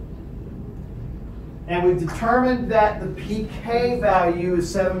 And we determined that the pK value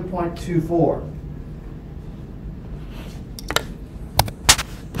is 7.24.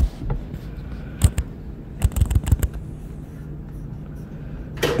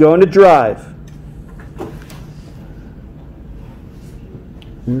 Going to drive.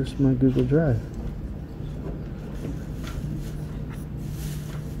 Where's my Google Drive?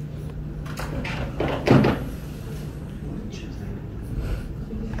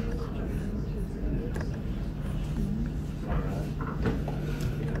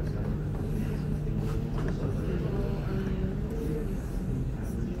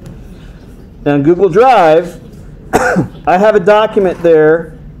 Now in Google Drive, I have a document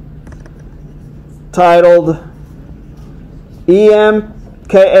there titled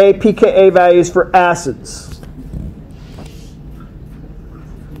EMKA pKa values for acids.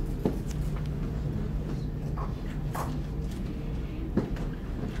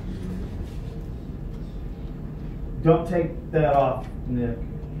 Don't take that off, Nick.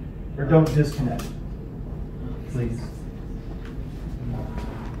 Or don't disconnect, please.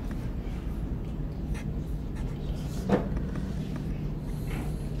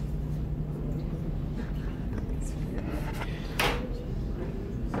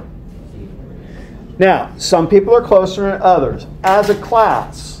 Now, some people are closer than others. As a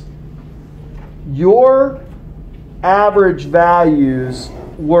class, your average values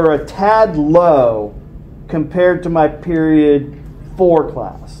were a tad low compared to my period 4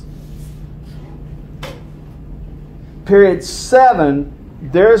 class. Period 7,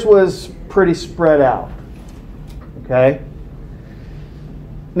 theirs was pretty spread out. Okay?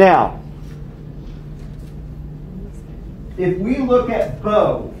 Now, if we look at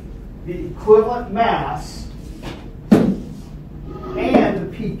both the equivalent mass and the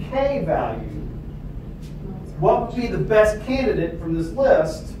pK value, what would be the best candidate from this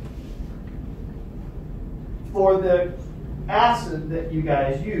list for the acid that you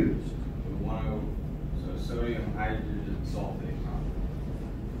guys used? So sodium hydrogen sulfate.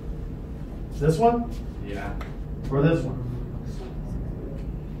 This one? Yeah. Or this one?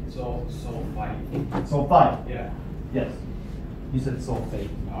 Sulfite. Sulfite? Yeah. Yes. You said sulfate.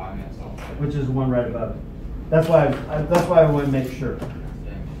 Oh, I meant sulfite. Which is the one right above it. That's why I want to make sure.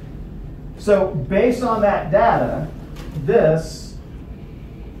 So based on that data, this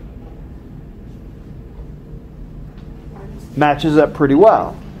matches up pretty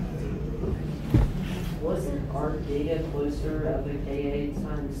well. Wasn't our data closer of a Ka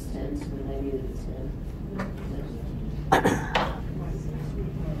times 10 to the negative 10?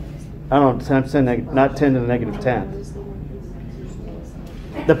 I don't know, times 10, not 10 to the negative 10.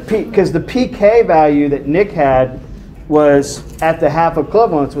 Because the pK value that Nick had was at the half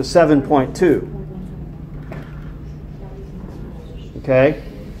equivalence was 7.2. Okay?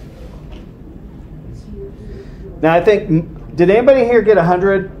 Now I think, did anybody here get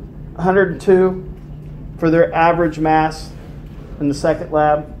 100, 102 for their average mass in the second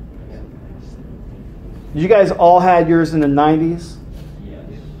lab? You guys all had yours in the 90s? Yes.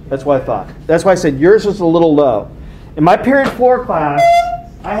 That's what I thought. That's why I said yours was a little low. In my period 4 class,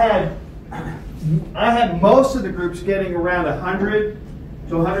 I had most of the groups getting around 100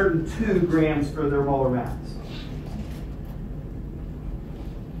 to 102 grams for their molar mass.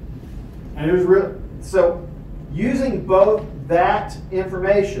 And it was real. So using both that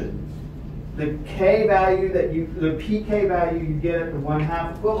information, the K value that the PK value you get at the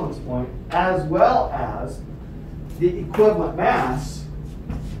 1/2 equivalence point, as well as the equivalent mass,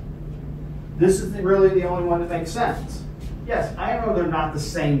 this is really the only one that makes sense. Yes, I know they're not the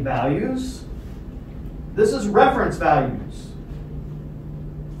same values. This is reference values.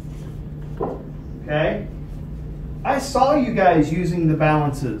 Okay? I saw you guys using the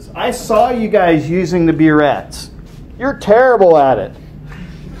balances. I saw you guys using the burettes. You're terrible at it.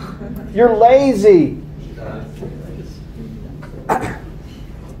 You're lazy. You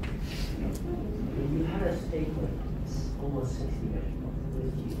had a steak like almost 60 vegetables.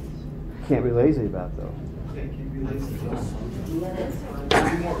 Can't be lazy about it, though.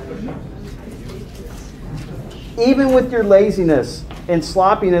 Even with your laziness and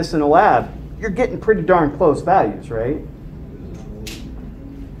sloppiness in the lab, you're getting pretty darn close values, right?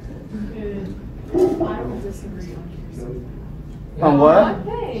 I will disagree on On what?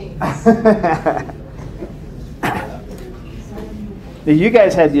 Now, you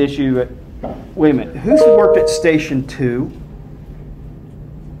guys had the issue. Wait a minute. Who's worked at Station 2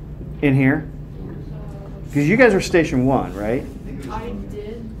 in here? Because you guys are Station 1, right? I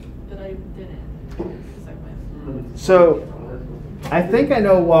did, but I didn't. Because I went. So, I think I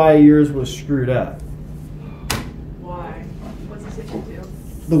know why yours was screwed up. Why? What's the station do?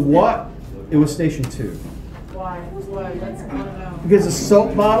 The what? It was Station 2. Why? Why? Let's go know. Because the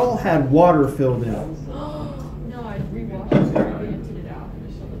soap bottle had water filled in it. No, I rewashed it. I emptied it out. I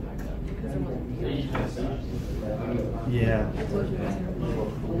filled it back up because it wasn't. Yeah, I told you guys.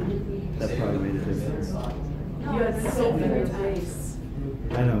 that probably made a difference. You had soap in your face.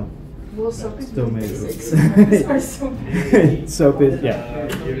 I know. Well, soap is Still made basics. it. Sorry, soap is. Soap is, yeah.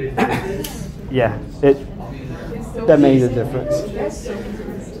 Yeah, that made a difference. Yes, soap is.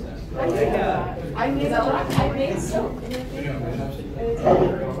 I made soap.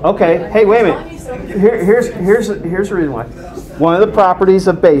 Okay, hey, wait a minute. Here's the reason why. One of the properties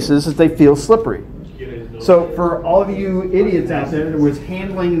of bases is they feel slippery. So for all of you idiots out there that was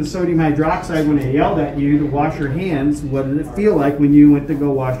handling the sodium hydroxide when they yelled at you to wash your hands, what did it feel like when you went to go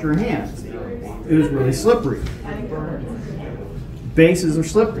wash your hands? It was really slippery. Bases are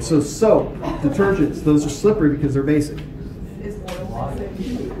slippery. So soap, detergents, those are slippery because they're basic.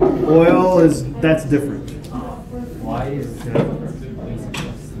 Oil that's different. Why is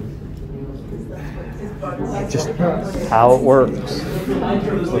Just how it works.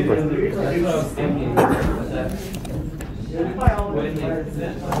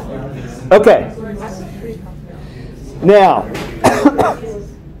 Okay. Now,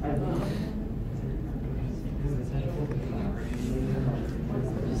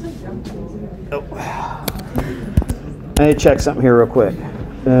 I need to check something here real quick.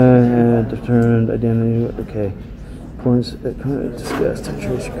 Determined identity. Okay. Points. Discuss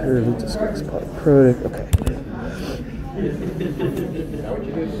titration curve. Discuss product. Okay.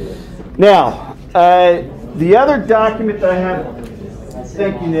 Now, the other document that I have.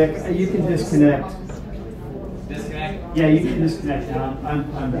 Thank you, Nick. You can disconnect. Disconnect? Yeah, you can disconnect now.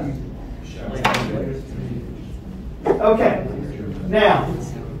 I'm done. Okay. Now.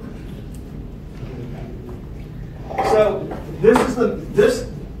 So this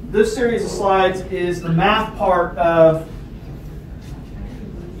is this series of slides is the math part of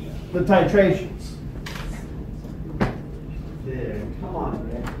the titrations. Come on,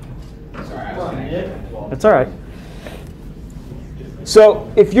 Nick. Sorry, I Come was on, gonna- Nick. That's all right. So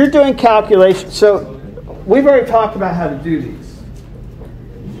if you're doing calculations, so we've already talked about how to do these.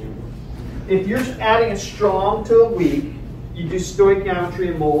 If you're adding a strong to a weak, you do stoichiometry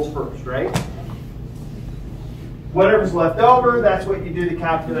in moles first, right? Whatever's left over, that's what you do the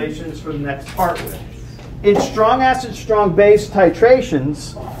calculations for the next part with. In strong acid, strong base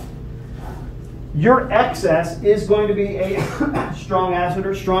titrations, your excess is going to be a strong acid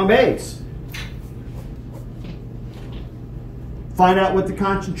or strong base. Find out what the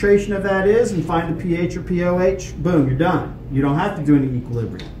concentration of that is and find the pH or pOH. Boom, you're done. You don't have to do any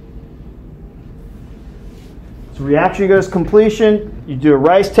equilibrium. So reaction goes completion. You do a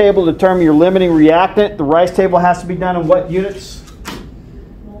Rice table to determine your limiting reactant. The Rice table has to be done in what units?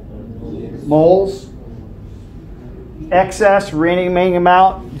 Moles. Excess, remaining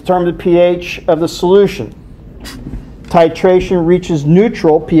amount, determine the pH of the solution. Titration reaches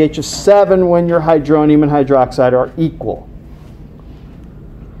neutral, pH of 7, when your hydronium and hydroxide are equal.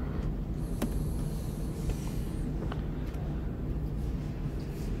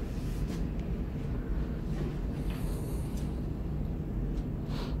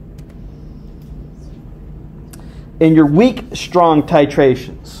 In your weak, strong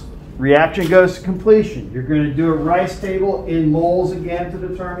titrations, reaction goes to completion. You're going to do a Rice table in moles again to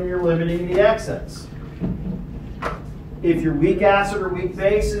determine you're limiting the excess. If your weak acid or weak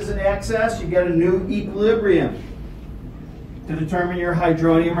base is in excess, you get a new equilibrium to determine your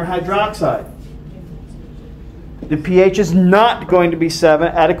hydronium or hydroxide. The pH is not going to be 7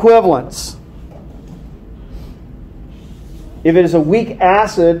 at equivalence. If it is a weak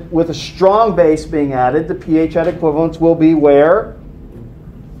acid with a strong base being added, the pH at equivalence will be where?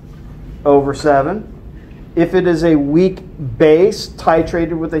 Over 7. If it is a weak base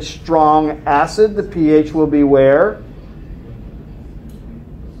titrated with a strong acid, the pH will be where?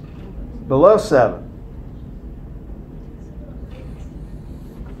 Below 7.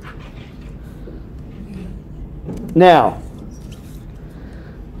 Now,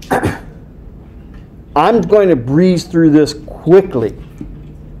 I'm going to breeze through this quickly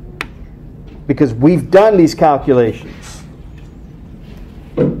because we've done these calculations.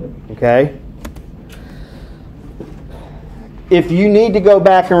 Okay? If you need to go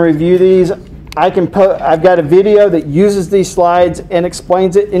back and review these, I've got a video that uses these slides and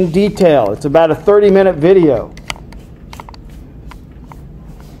explains it in detail. It's about a 30-minute video.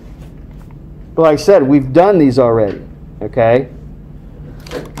 But like I said, we've done these already. Okay?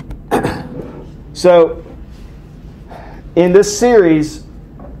 So, in this series,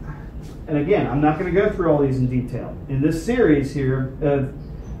 and again, I'm not going to go through all these in detail. In this series here of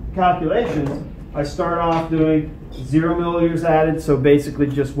calculations, I start off doing 0 milliliters added, so basically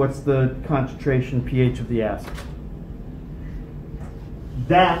just what's the concentration pH of the acid.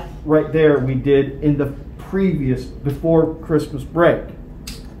 That right there we did in the previous, before Christmas break.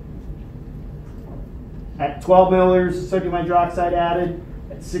 At 12 milliliters of sodium hydroxide added,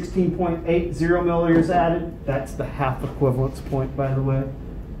 at 16.80 milliliters added, that's the half equivalence point, by the way.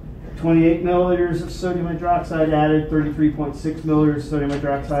 28 milliliters of sodium hydroxide added, 33.6 milliliters of sodium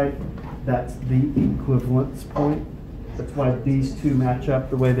hydroxide, that's the equivalence point. That's why these two match up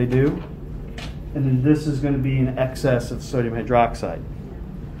the way they do. And then this is going to be in excess of sodium hydroxide.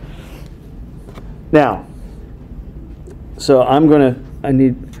 Now, so I'm going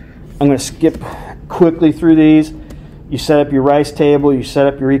to skip quickly through these. You set up your Rice table, you set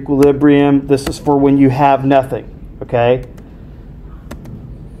up your equilibrium. This is for when you have nothing, okay?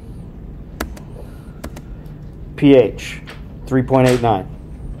 pH, 3.89.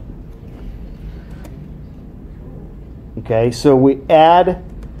 Okay, so we add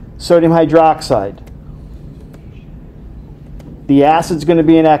sodium hydroxide. The acid's going to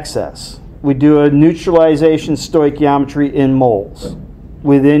be in excess. We do a neutralization stoichiometry in moles.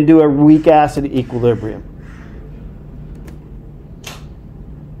 We then do a weak acid equilibrium.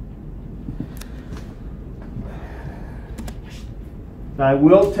 Now I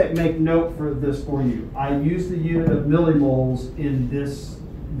will make note for this for you. I use the unit of millimoles in this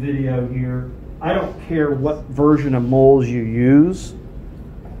video here. I don't care what version of moles you use.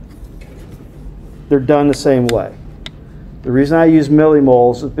 They're done the same way. The reason I use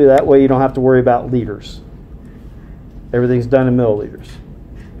millimoles is that way you don't have to worry about liters. Everything's done in milliliters.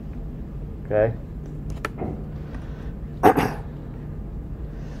 Okay?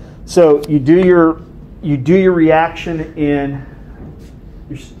 So you do your reaction in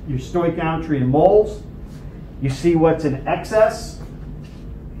your stoichiometry in moles. You see what's in excess.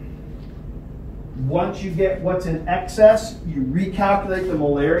 Once you get what's in excess, you recalculate the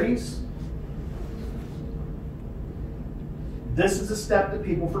molarities. This is a step that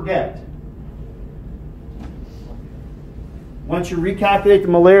people forget. Once you recalculate the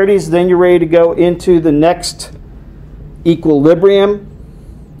molarities, then you're ready to go into the next equilibrium.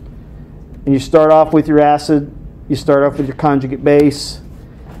 And you start off with your acid, you start off with your conjugate base,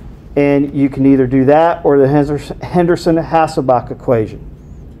 and you can either do that or the Henderson-Hasselbalch equation.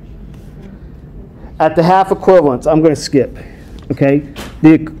 At the half equivalence, I'm going to skip. Okay?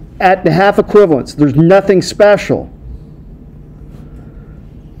 At the half equivalence, there's nothing special.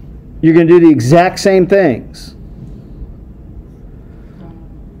 You're going to do the exact same things.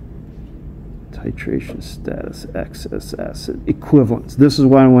 Titration status, excess acid, equivalence. This is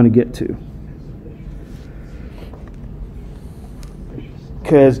what I want to get to.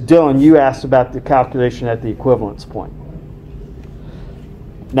 Because Dylan, you asked about the calculation at the equivalence point.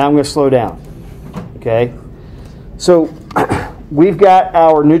 Now I'm going to slow down. Okay? So we've got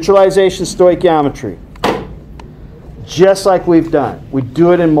our neutralization stoichiometry. just like we've done. We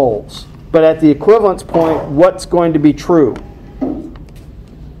do it in moles. But at the equivalence point, what's going to be true?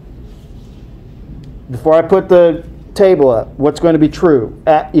 Before I put the table up, what's going to be true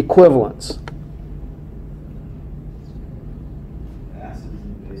at equivalence?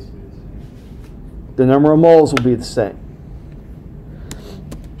 The number of moles will be the same.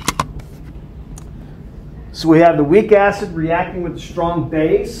 So we have the weak acid reacting with the strong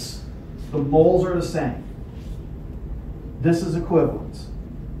base. The moles are the same. This is equivalence.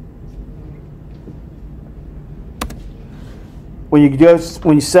 When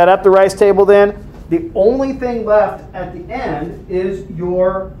you set up the rice table, then the only thing left at the end is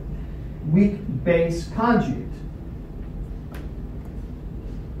your weak base conjugate.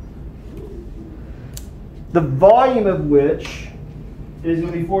 The volume of which is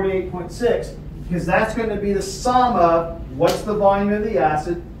going to be 48.6, because that's going to be the sum of what's the volume of the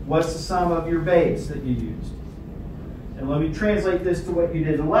acid, what's the sum of your base that you used. And let me translate this to what you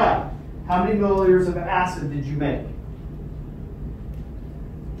did in the lab. How many milliliters of acid did you make?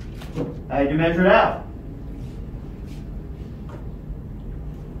 How did you measure it out?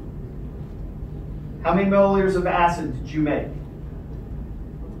 How many milliliters of acid did you make?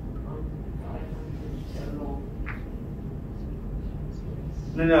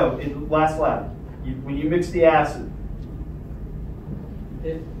 No, in the last lab. When you mix the acid.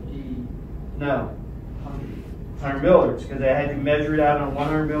 50. No. 100 milliliters, because I had to measure it out on a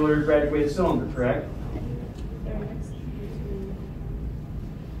 100 milliliter graduated cylinder, correct?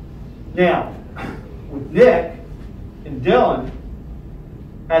 Now, with Nick and Dylan,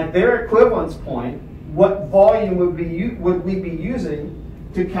 at their equivalence point, what volume would we be using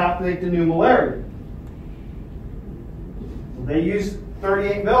to calculate the new molarity? Well, they used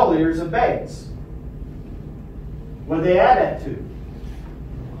 38 milliliters of base. What did they add that to?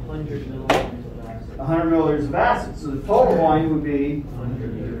 100 milliliters of acid. 100 milliliters of acid. So the total volume would be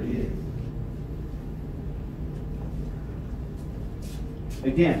 138.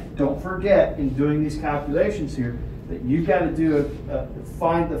 Again, don't forget in doing these calculations here that you've got to do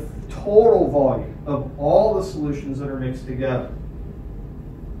find the total volume of all the solutions that are mixed together.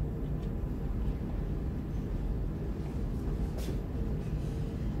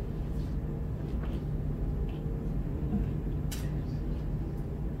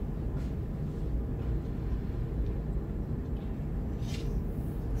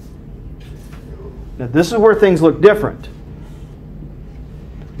 Now this is where things look different.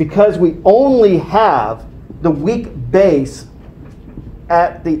 Because we only have the weak base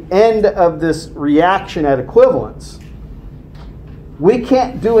at the end of this reaction at equivalence, we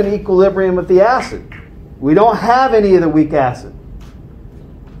can't do an equilibrium with the acid. We don't have any of the weak acid.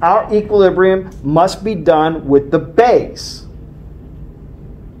 Our equilibrium must be done with the base.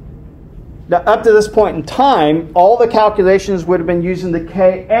 Now, up to this point in time, all the calculations would have been using the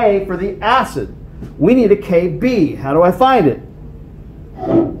Ka for the acid. We need a Kb. How do I find it?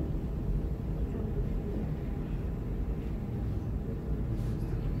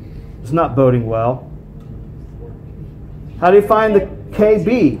 It's not boding well. How do you find the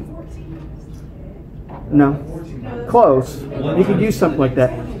Kb? No. Close. You could use something like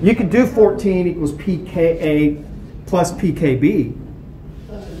that. You could do 14 equals pKa plus pKb.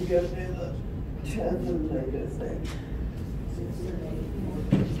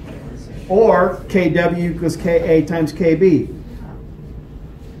 Or Kw equals Ka times Kb.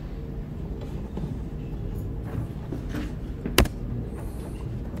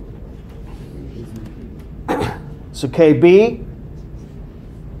 So Kb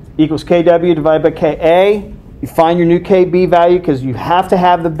equals Kw divided by Ka. You find your new Kb value because you have to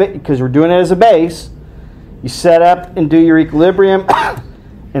have the because we're doing it as a base. You set up and do your equilibrium,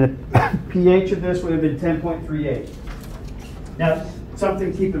 and the pH of this would have been 10.38. Now, something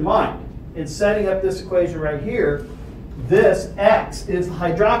to keep in mind. In setting up this equation right here, this X is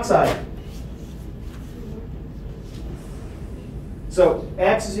hydroxide. So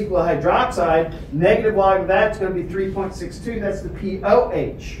X is equal to hydroxide. Negative log of that is going to be 3.62. That's the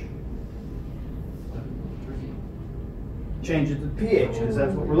POH. Change it to pH because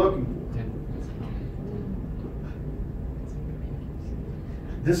that's what we're looking for.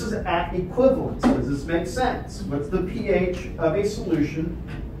 This is at equivalence. Does this make sense? What's the pH of a solution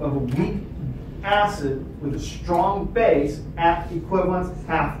of a weak acid with a strong base at equivalence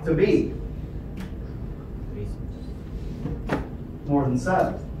have to be? More than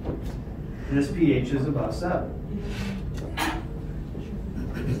 7. And this pH is above 7.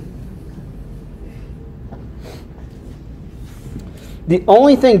 The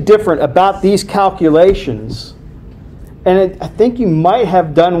only thing different about these calculations, and I think you might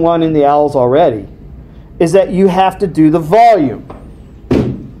have done one in the owls already, is that you have to do the volume.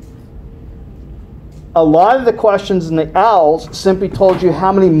 A lot of the questions in the OWLs simply told you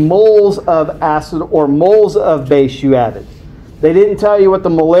how many moles of acid or moles of base you added. They didn't tell you what the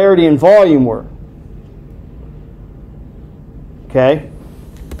molarity and volume were. Okay?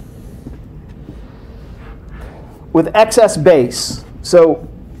 With excess base, so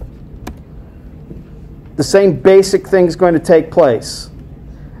the same basic thing is going to take place.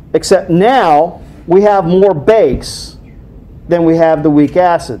 Except now we have more base than we have the weak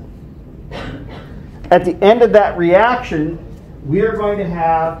acid. At the end of that reaction, we are going to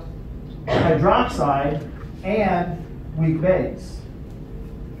have hydroxide and weak base.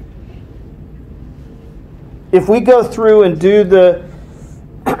 If we go through and do the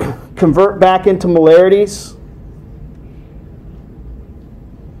convert back into molarities,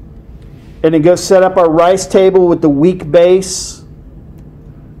 and then go set up our rice table with the weak base,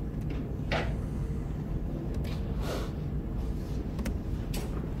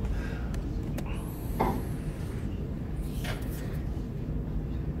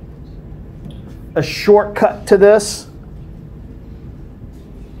 a shortcut to this.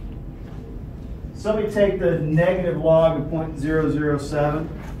 Somebody take the negative log of 0.007.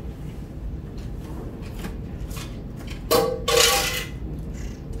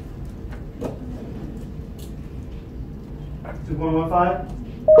 Two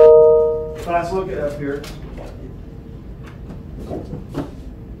 2.15. Class, look it up here.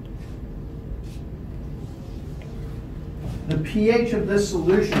 The pH of this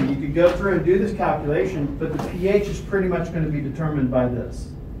solution, you could go through and do this calculation, but the pH is pretty much going to be determined by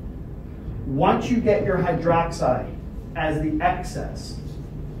this. Once you get your hydroxide as the excess,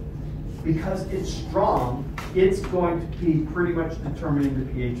 because it's strong, it's going to be pretty much determining the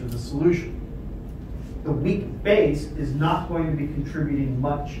pH of the solution. The weak base is not going to be contributing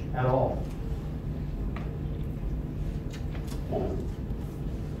much at all.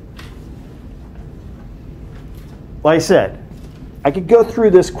 Like I said, I could go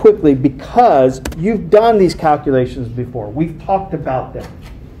through this quickly because you've done these calculations before. We've talked about them.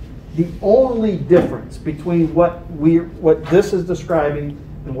 The only difference between what this is describing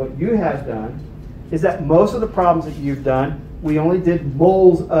and what you have done is that most of the problems that you've done, we only did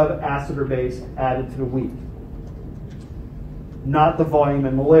moles of acid or base added to the weak, not the volume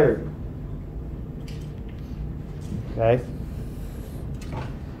and molarity. Okay?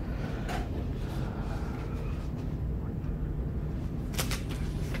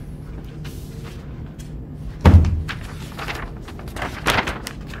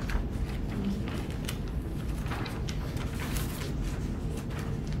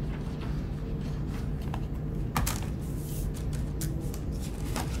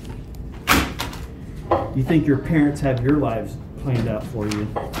 You think your parents have your lives planned out for you.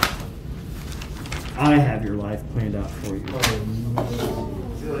 I have your life planned out for you. I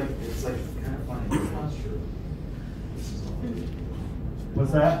feel like it's like kind of funny. It's not true. This is all I do.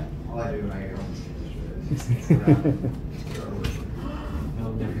 What's that? All I do when I get home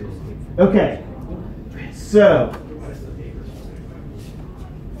is Okay. So,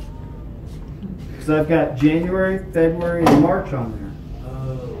 because I've got January, February, and March on there.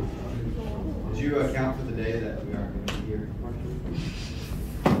 Did you account for the day that we aren't going to be here?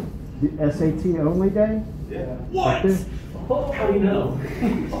 The SAT only day? Yeah. What? Oh, how do you know?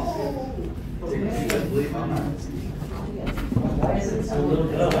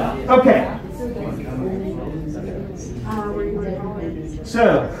 Okay.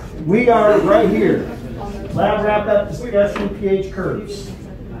 So, we are right here. Lab wrap-up discussion, pH curves.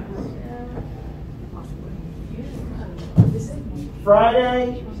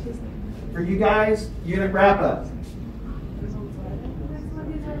 Friday, for you guys, unit wrap-up.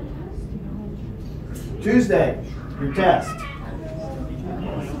 Tuesday, your test.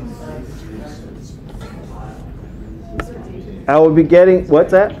 I will be getting,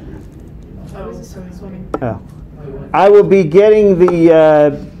 what's that? Oh. I will be getting the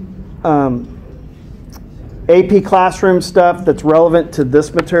AP classroom stuff that's relevant to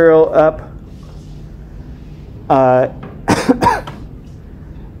this material up.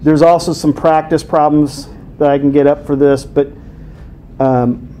 There's also some practice problems that I can get up for this, but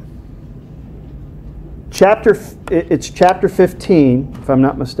it's chapter 15, if I'm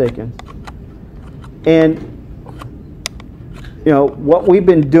not mistaken. And you know, what we've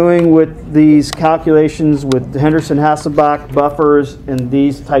been doing with these calculations with Henderson-Hasselbalch buffers and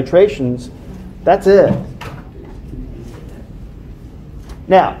these titrations, that's it.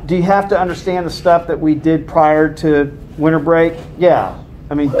 Now, do you have to understand the stuff that we did prior to winter break? Yeah.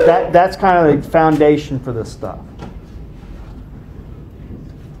 I mean, that's kind of the foundation for this stuff.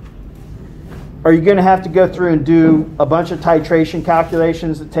 Are you going to have to go through and do a bunch of titration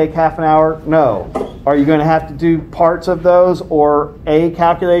calculations that take half an hour? No. Are you going to have to do parts of those or a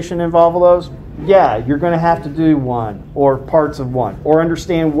calculation involve those? Yeah, you're going to have to do one or parts of one or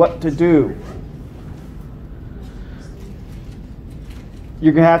understand what to do.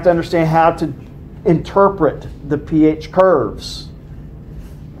 You're going to have to understand how to interpret the pH curves.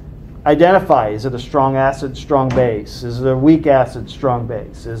 Identify, is it a strong acid, strong base? Is it a weak acid, strong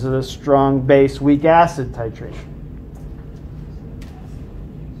base? Is it a strong base, weak acid titration?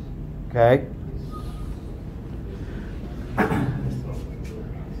 Okay.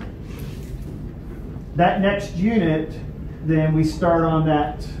 That next unit, then we start on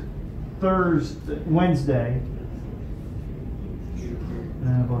that Wednesday.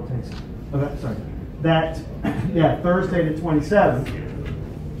 Okay, sorry. That, yeah, Thursday the 27th.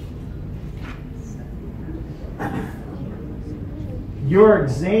 Your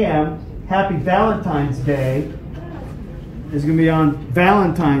exam, Happy Valentine's Day, is going to be on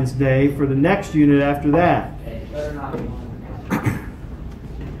Valentine's Day for the next unit after that.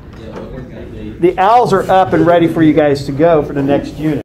 The owls are up and ready for you guys to go for the next unit.